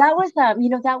 Yeah, but that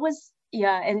was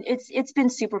and it's been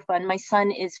super fun. My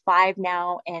son is 5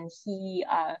 now, and he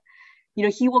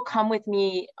he will come with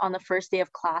me on the first day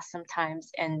of class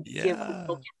sometimes and give a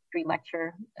little chemistry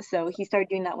lecture. So he started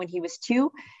doing that when he was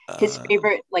 2. His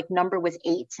favorite number was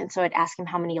 8, and so I'd ask him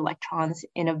how many electrons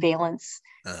in a valence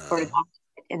or an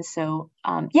opposite. And so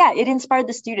it inspired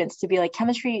the students to be like,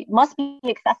 chemistry must be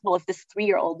accessible if this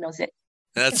 3-year-old knows it.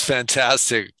 That's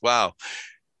fantastic. Wow.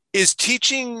 Is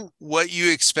teaching what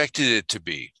you expected it to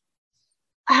be?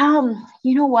 You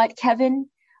know what, Kevin?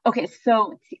 Okay,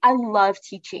 so I love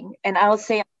teaching, and I'll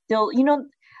say I'm still,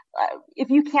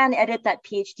 if you can edit that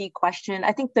PhD question,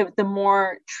 I think the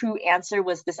more true answer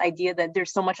was this idea that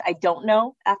there's so much I don't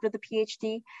know after the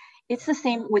PhD. It's the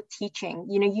same with teaching.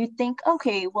 You think,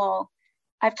 okay, well,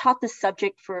 I've taught this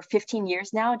subject for 15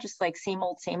 years now, just like same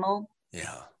old.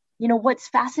 Yeah. What's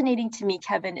fascinating to me,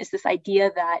 Kevin, is this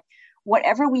idea that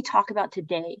whatever we talk about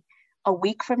today, a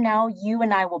week from now, you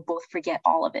and I will both forget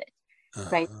all of it,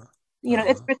 right?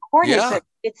 It's recorded, but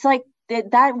it's like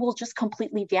that will just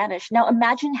completely vanish. Now,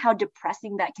 imagine how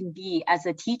depressing that can be as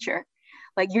a teacher.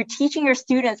 Like, you're teaching your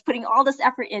students, putting all this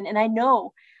effort in, and I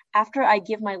know after I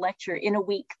give my lecture in a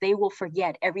week, they will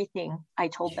forget everything I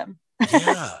told them.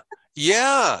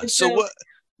 Yeah. So what?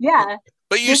 Yeah.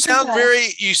 But you sound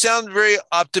very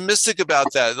optimistic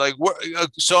about that. Like,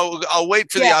 so I'll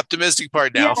wait for the optimistic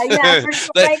part now.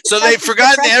 So they've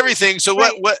forgotten everything. So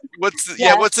what's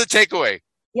the takeaway?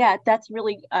 Yeah, that's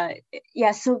really,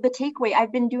 so the takeaway,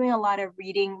 I've been doing a lot of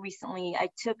reading recently. I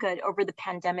took over the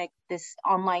pandemic, this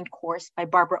online course by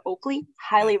Barbara Oakley,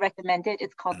 highly recommend it.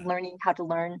 It's called Learning How to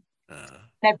Learn. And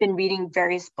I've been reading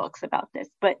various books about this,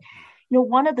 but,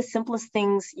 one of the simplest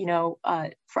things,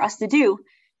 for us to do,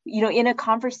 in a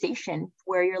conversation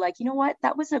where you're like, what,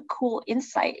 that was a cool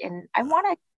insight and I want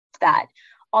to that.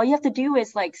 All you have to do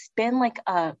is spend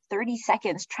 30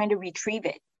 seconds trying to retrieve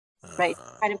it. Right.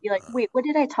 Kind of be like, wait, what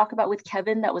did I talk about with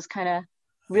Kevin? That was kind of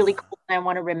really cool. And I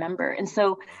want to remember. And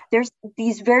so there's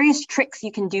these various tricks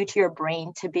you can do to your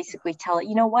brain to basically tell it,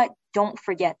 what, don't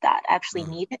forget that. I actually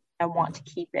need it. I want to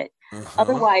keep it.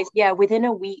 Otherwise, within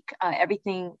a week,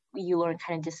 everything you learn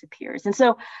kind of disappears. And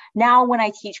so now when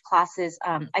I teach classes,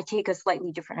 I take a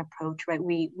slightly different approach, right?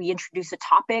 We introduce a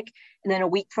topic, and then a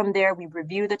week from there, we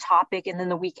review the topic. And then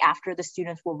the week after, the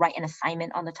students will write an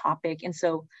assignment on the topic. And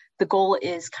so the goal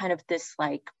is kind of this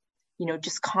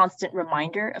just constant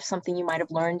reminder of something you might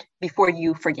have learned before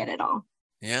you forget it all.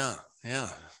 Yeah.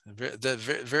 That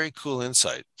very cool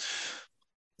insight.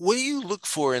 What do you look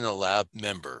for in a lab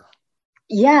member?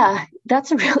 Yeah,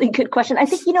 that's a really good question. I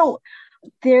think,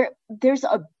 there's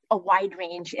a wide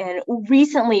range. And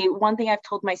recently, one thing I've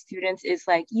told my students is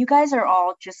you guys are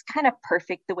all just kind of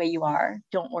perfect the way you are.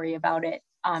 Don't worry about it,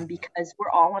 because we're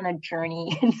all on a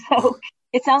journey. And so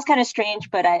it sounds kind of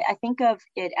strange, but I think of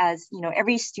it as,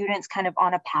 every student's kind of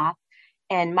on a path.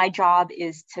 And my job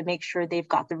is to make sure they've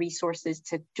got the resources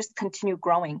to just continue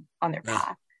growing on their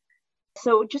path.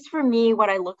 So just for me, what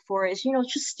I look for is,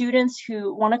 just students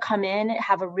who want to come in,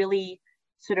 have a really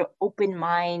sort of open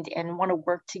mind and want to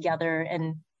work together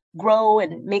and grow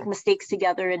and make mistakes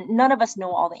together. And none of us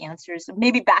know all the answers.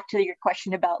 Maybe back to your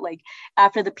question about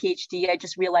after the PhD, I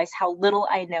just realized how little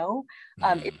I know.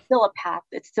 It's still a path.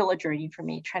 It's still a journey for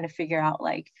me, trying to figure out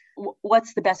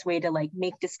what's the best way to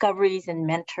make discoveries and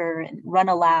mentor and run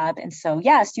a lab. And so,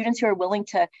 students who are willing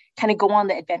to kind of go on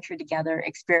the adventure together,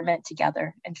 experiment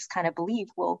together, and just kind of believe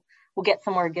we'll get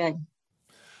somewhere good.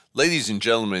 Ladies and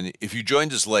gentlemen, if you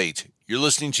joined us late, you're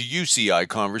listening to UCI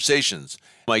Conversations.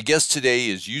 My guest today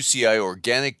is UCI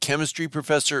Organic Chemistry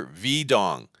Professor V.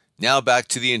 Dong. Now back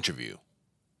to the interview.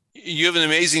 You have an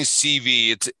amazing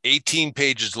CV. It's 18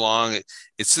 pages long.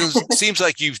 It seems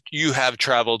like you have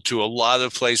traveled to a lot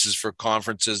of places for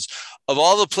conferences. Of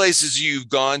all the places you've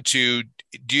gone to,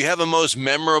 do you have a most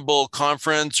memorable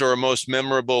conference or a most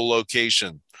memorable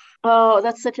location? Oh,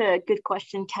 that's such a good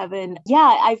question, Kevin.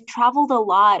 Yeah, I've traveled a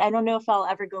lot. I don't know if I'll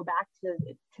ever go back to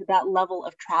that level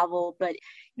of travel, but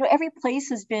every place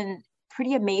has been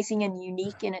pretty amazing and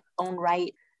unique in its own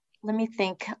right. Let me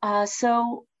think.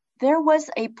 So there was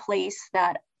a place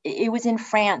that it was in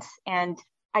France, and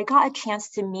I got a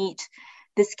chance to meet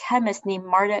this chemist named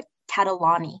Marta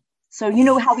Catalani. So you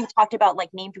know how we talked about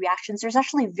like named reactions? There's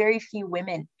actually very few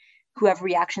women who have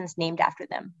reactions named after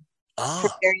them for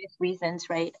various reasons,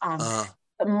 right?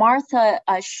 But Martha,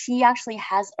 she actually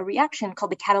has a reaction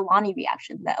called the Catalani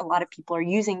reaction that a lot of people are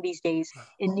using these days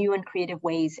in new and creative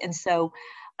ways. And so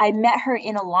I met her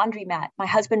in a laundromat. My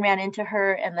husband ran into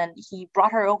her and then he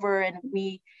brought her over and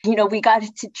we got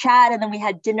to chat and then we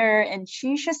had dinner. And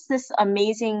she's just this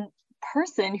amazing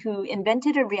person who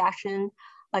invented a reaction.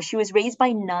 She was raised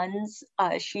by nuns.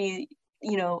 She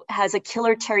has a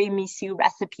killer tiramisu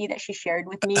recipe that she shared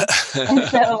with me. And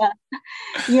so,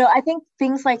 I think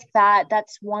things like that,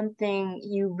 that's one thing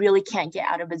you really can't get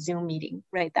out of a Zoom meeting,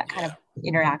 right? That kind of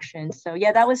interaction. So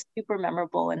yeah, that was super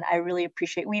memorable. And I really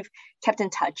appreciate, we've kept in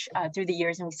touch through the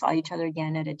years and we saw each other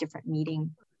again at a different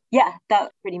meeting. Yeah, that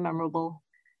was pretty memorable.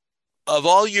 Of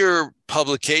all your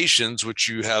publications, which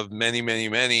you have many, many,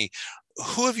 many,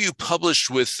 who have you published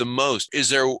with the most? Is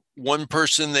there one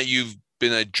person that you've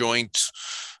been a joint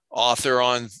author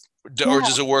on, or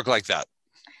does it work like that?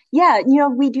 Yeah,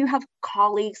 we do have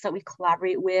colleagues that we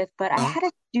collaborate with, but I had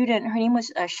a student, her name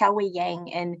was Xiaowei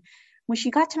Yang, and when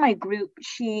she got to my group,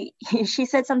 she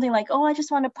said something like, oh, I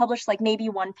just want to publish like maybe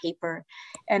one paper.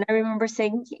 And I remember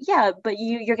saying, yeah, but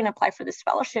you're going to apply for this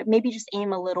fellowship, maybe just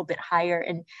aim a little bit higher.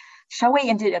 And Xiaowei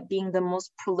ended up being the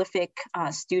most prolific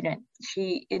student.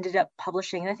 She ended up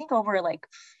publishing, I think, over like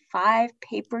 5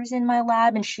 papers in my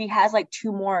lab, and she has like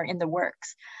 2 more in the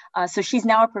works. So she's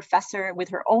now a professor with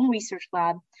her own research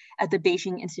lab at the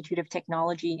Beijing Institute of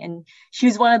Technology. And she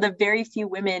was one of the very few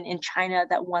women in China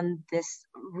that won this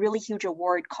really huge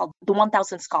award called the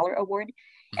 1000 Scholar Award.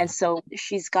 And so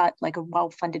she's got like a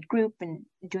well-funded group and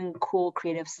doing cool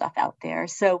creative stuff out there.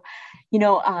 So,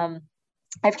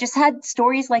 I've just had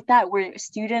stories like that where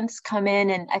students come in,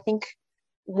 and I think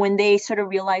when they sort of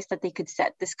realize that they could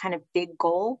set this kind of big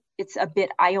goal, it's a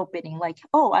bit eye-opening, like,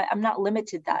 oh, I'm not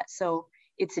limited that, so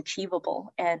it's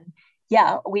achievable. And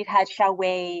yeah, we've had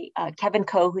Xiaowei, Kevin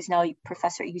Ko, who's now a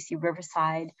professor at UC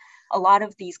Riverside, a lot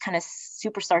of these kind of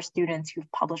superstar students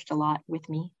who've published a lot with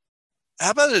me.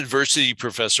 How about adversity,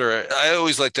 Professor? I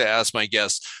always like to ask my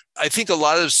guests. I think a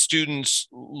lot of students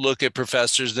look at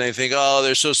professors and they think, oh,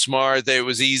 they're so smart, that it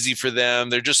was easy for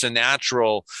them, they're just a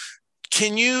natural.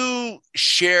 Can you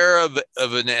share of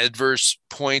an adverse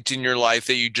point in your life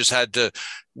that you just had to,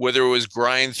 whether it was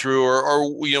grind through or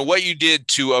what you did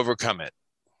to overcome it?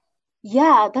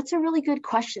 Yeah, that's a really good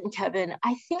question, Kevin.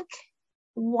 I think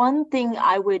one thing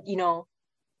I would,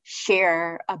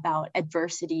 share about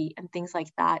adversity and things like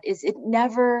that is it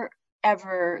never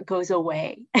ever goes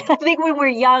away. I think when we're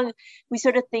young, we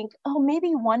sort of think, oh, maybe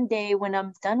one day when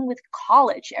I'm done with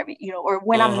college, or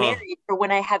when I'm married, or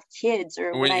when I have kids,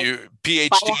 or when you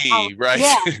PhD, right?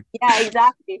 Yeah,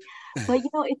 exactly. But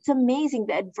it's amazing,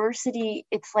 the adversity.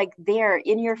 It's like there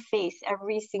in your face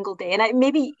every single day, and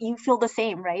maybe you feel the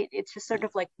same, right? It's just sort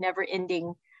of like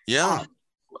never-ending.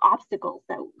 Obstacles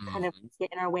that kind of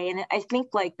get in our way. And I think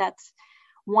like that's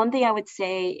one thing I would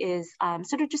say is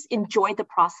sort of just enjoy the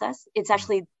process. It's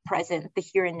actually present, the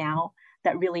here and now,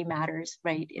 that really matters,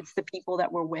 right? It's the people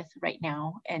that we're with right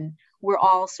now. And we're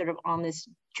all sort of on this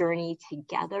journey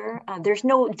together. There's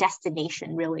no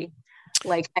destination really.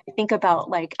 Like I think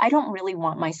about like, I don't really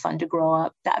want my son to grow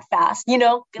up that fast,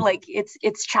 like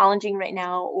it's challenging right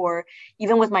now. Or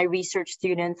even with my research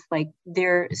students, like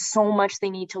there's so much they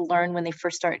need to learn when they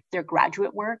first start their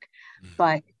graduate work,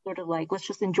 but sort of like, let's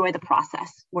just enjoy the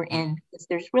process we're in.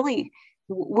 There's really,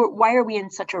 why are we in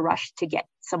such a rush to get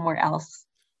somewhere else?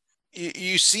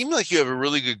 You seem like you have a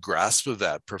really good grasp of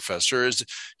that, Professor.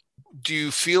 Do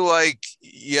you feel like,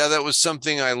 that was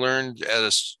something I learned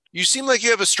you seem like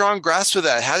you have a strong grasp of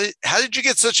that. How did you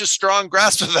get such a strong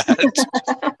grasp of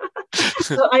that?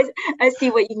 So I see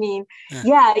what you mean.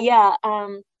 Yeah.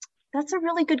 That's a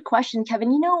really good question,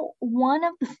 Kevin. One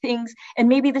of the things, and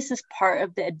maybe this is part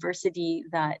of the adversity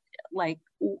that like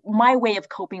my way of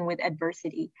coping with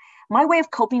adversity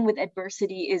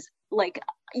is like,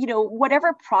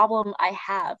 whatever problem I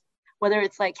have, whether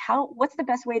it's like what's the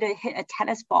best way to hit a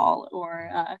tennis ball, or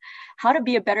how to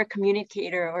be a better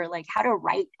communicator, or like how to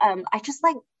write. I just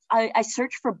like, I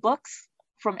search for books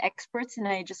from experts and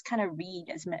I just kind of read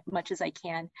as much as I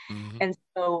can. And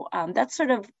so that's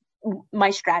sort of my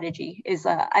strategy is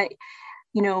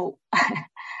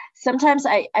sometimes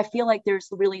I feel like there's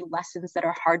really lessons that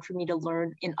are hard for me to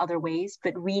learn in other ways,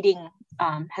 but reading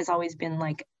has always been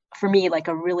like, for me, like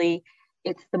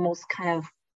it's the most kind of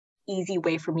easy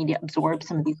way for me to absorb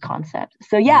some of these concepts.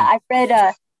 So yeah,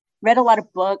 I've read a lot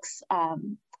of books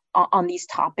on these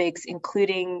topics,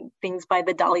 including things by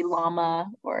the Dalai Lama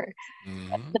or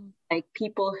like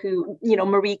people who,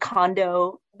 Marie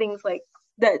Kondo, things like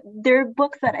that. They're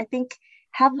books that I think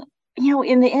have,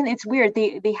 in the end, it's weird.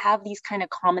 They have these kind of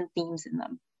common themes in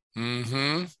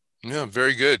them. Yeah,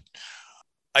 very good.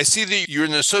 I see that you're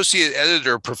an associate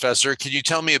editor, Professor. Can you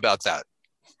tell me about that?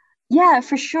 Yeah,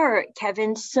 for sure,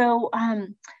 Kevin. So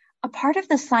a part of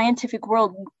the scientific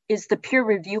world is the peer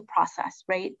review process,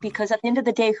 right? Because at the end of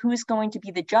the day, who's going to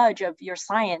be the judge of your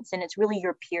science? And it's really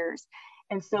your peers.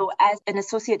 And so as an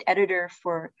associate editor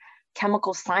for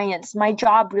chemical science, my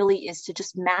job really is to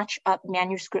just match up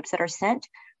manuscripts that are sent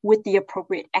with the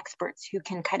appropriate experts who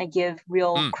can kind of give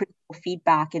real critical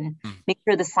feedback and make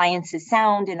sure the science is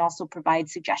sound and also provide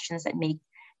suggestions that make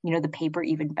the paper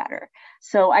even better.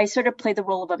 So I sort of play the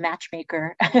role of a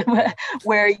matchmaker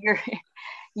where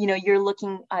you're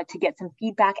looking to get some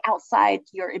feedback outside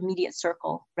your immediate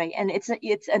circle, right? And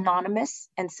it's anonymous.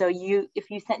 And so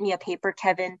if you sent me a paper,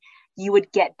 Kevin, you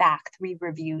would get back 3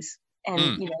 reviews.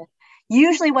 And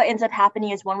usually what ends up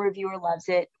happening is one reviewer loves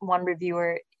it, one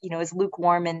reviewer is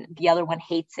lukewarm, and the other one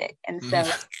hates it. And so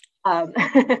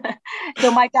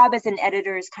so my job as an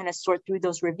editor is kind of sort through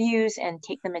those reviews and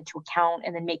take them into account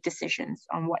and then make decisions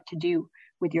on what to do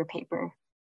with your paper.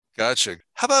 Gotcha.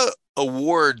 How about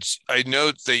awards? I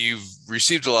note that you've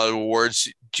received a lot of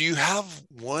awards. Do you have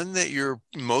one that you're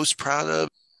most proud of?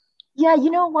 Yeah,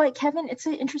 you know what, Kevin? It's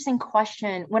an interesting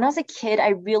question. When I was a kid, I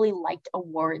really liked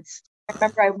awards. I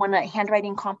remember I won a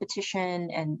handwriting competition,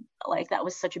 and that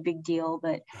was such a big deal.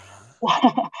 But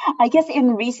I guess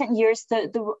in recent years,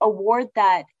 the award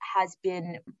that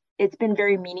it's been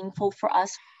very meaningful for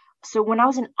us. So when I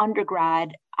was an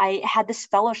undergrad, I had this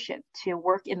fellowship to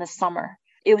work in the summer.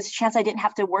 It was a chance I didn't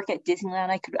have to work at Disneyland.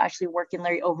 I could actually work in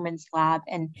Larry Overman's lab.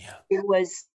 And it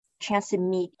was a chance to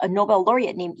meet a Nobel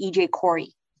laureate named E.J.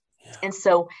 Corey. And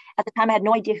so at the time, I had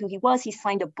no idea who he was. He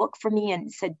signed a book for me and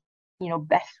said,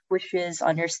 best wishes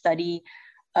on your study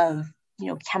of,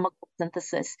 chemical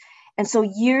synthesis. And so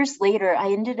years later,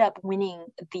 I ended up winning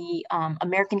the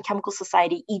American Chemical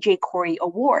Society E.J. Corey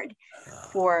Award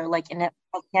for an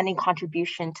outstanding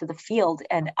contribution to the field.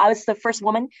 And I was the first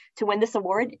woman to win this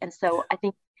award. And so I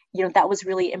think, that was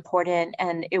really important.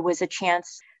 And it was a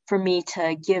chance for me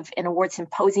to give an award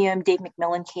symposium. Dave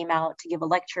McMillan came out to give a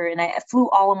lecture, and I flew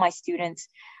all of my students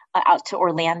out to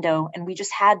Orlando, and we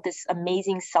just had this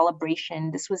amazing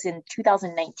celebration. This was in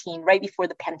 2019, right before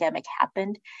the pandemic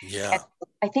happened. Yeah. And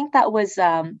I think that was,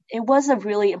 it was a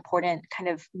really important kind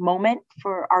of moment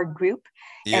for our group.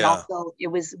 Yeah. And also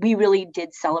we really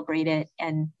did celebrate it,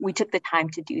 and we took the time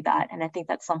to do that. And I think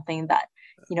that's something that,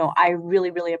 I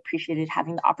really, really appreciated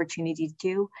having the opportunity to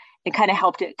do. It kind of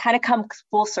helped it kind of come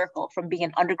full circle from being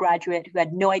an undergraduate who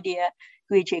had no idea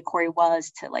who E.J. Corey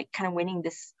was to kind of winning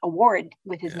this award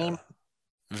with his name.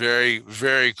 Very,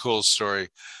 very cool story.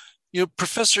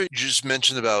 Professor, you just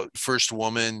mentioned about first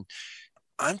woman.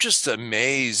 I'm just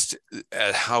amazed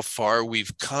at how far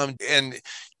we've come. And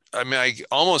I mean, I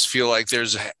almost feel like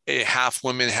there's a half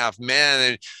women, half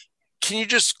man. And can you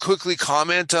just quickly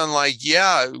comment on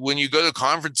when you go to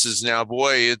conferences now,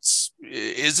 boy, is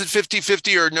it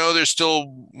 50-50 or no, there's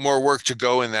still more work to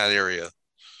go in that area?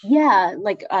 Yeah,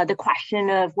 the question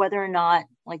of whether or not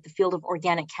the field of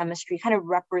organic chemistry kind of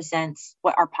represents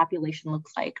what our population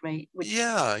looks like, right?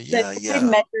 The good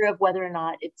measure of whether or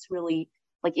not it's really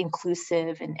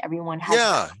inclusive and everyone has.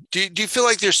 Yeah. Do you feel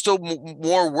like there's still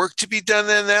more work to be done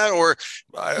than that? Or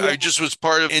I just was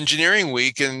part of engineering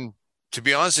week, and to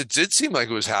be honest, it did seem like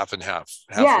it was half and half.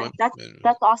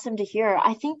 That's awesome to hear.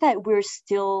 I think that we're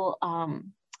still,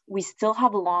 we still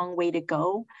have a long way to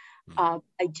go. I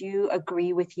do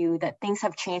agree with you that things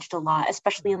have changed a lot,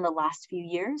 especially in the last few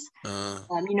years.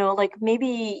 Maybe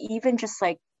even just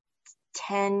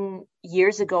 10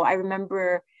 years ago, I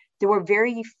remember there were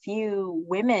very few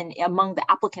women among the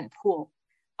applicant pool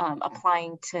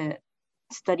applying to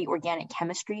study organic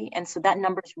chemistry. And so that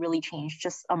number's really changed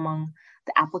just among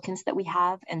the applicants that we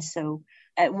have. And so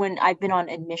when I've been on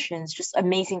admissions, just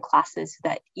amazing classes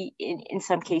that in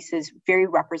some cases, very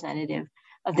representative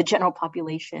of the general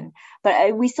population.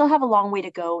 But we still have a long way to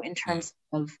go in terms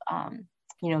of,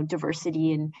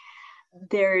 diversity. And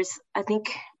there's, I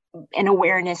think, an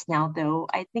awareness now, though.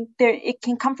 I think it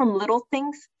can come from little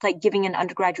things, like giving an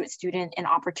undergraduate student an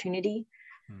opportunity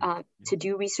to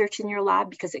do research in your lab,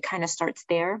 because it kind of starts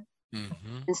there.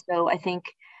 And so I think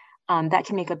that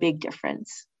can make a big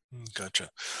difference. Gotcha.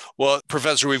 Well,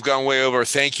 Professor, we've gone way over.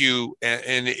 Thank you.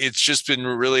 And it's just been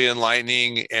really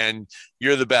enlightening, and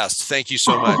you're the best. Thank you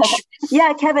so much.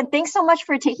 Yeah, Kevin, thanks so much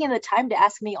for taking the time to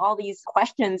ask me all these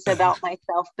questions about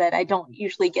myself that I don't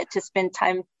usually get to spend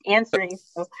time answering.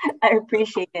 So I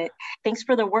appreciate it. Thanks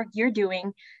for the work you're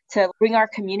doing to bring our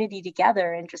community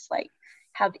together and just like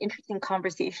have interesting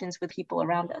conversations with people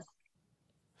around us.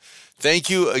 Thank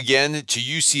you again to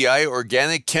UCI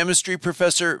Organic Chemistry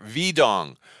Professor V.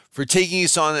 Dong for taking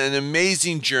us on an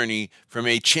amazing journey from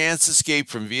a chance escape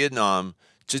from Vietnam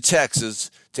to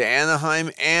Texas to Anaheim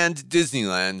and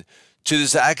Disneyland to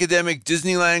this academic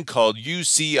Disneyland called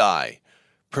UCI.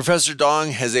 Professor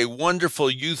Dong has a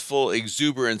wonderful youthful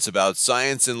exuberance about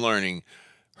science and learning.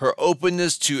 Her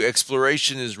openness to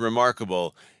exploration is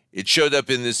remarkable. It showed up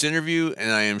in this interview,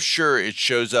 and I am sure it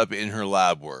shows up in her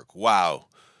lab work. Wow.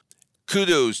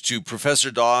 Kudos to Professor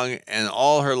Dong and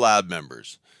all her lab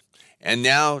members. And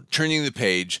now, turning the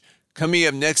page, coming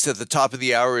up next at the top of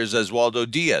the hour is Oswaldo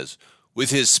Diaz with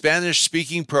his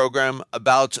Spanish-speaking program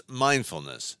about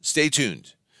mindfulness. Stay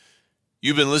tuned.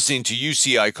 You've been listening to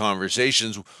UCI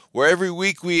Conversations, where every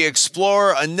week we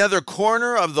explore another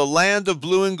corner of the land of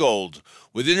blue and gold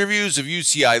with interviews of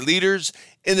UCI leaders,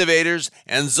 innovators,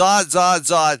 and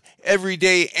Zod,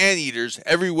 everyday anteaters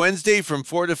every Wednesday from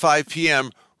 4 to 5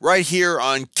 p.m. right here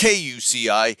on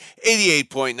KUCI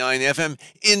 88.9 FM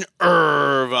in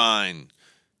Irvine.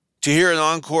 To hear an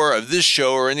encore of this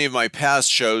show or any of my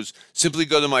past shows, simply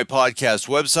go to my podcast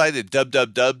website at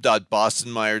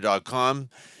www.bostonmeyer.com,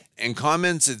 and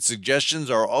comments and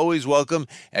suggestions are always welcome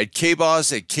at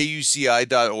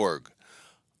kboss@kuci.org.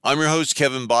 I'm your host,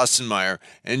 Kevin Bostonmeyer,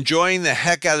 enjoying the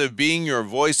heck out of being your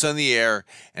voice on the air,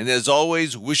 and as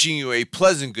always, wishing you a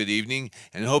pleasant good evening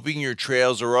and hoping your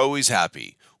trails are always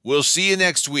happy. We'll see you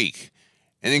next week.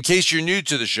 And in case you're new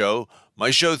to the show, my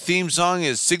show theme song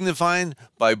is Signifying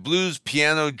by blues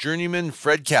piano journeyman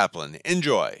Fred Kaplan.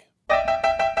 Enjoy.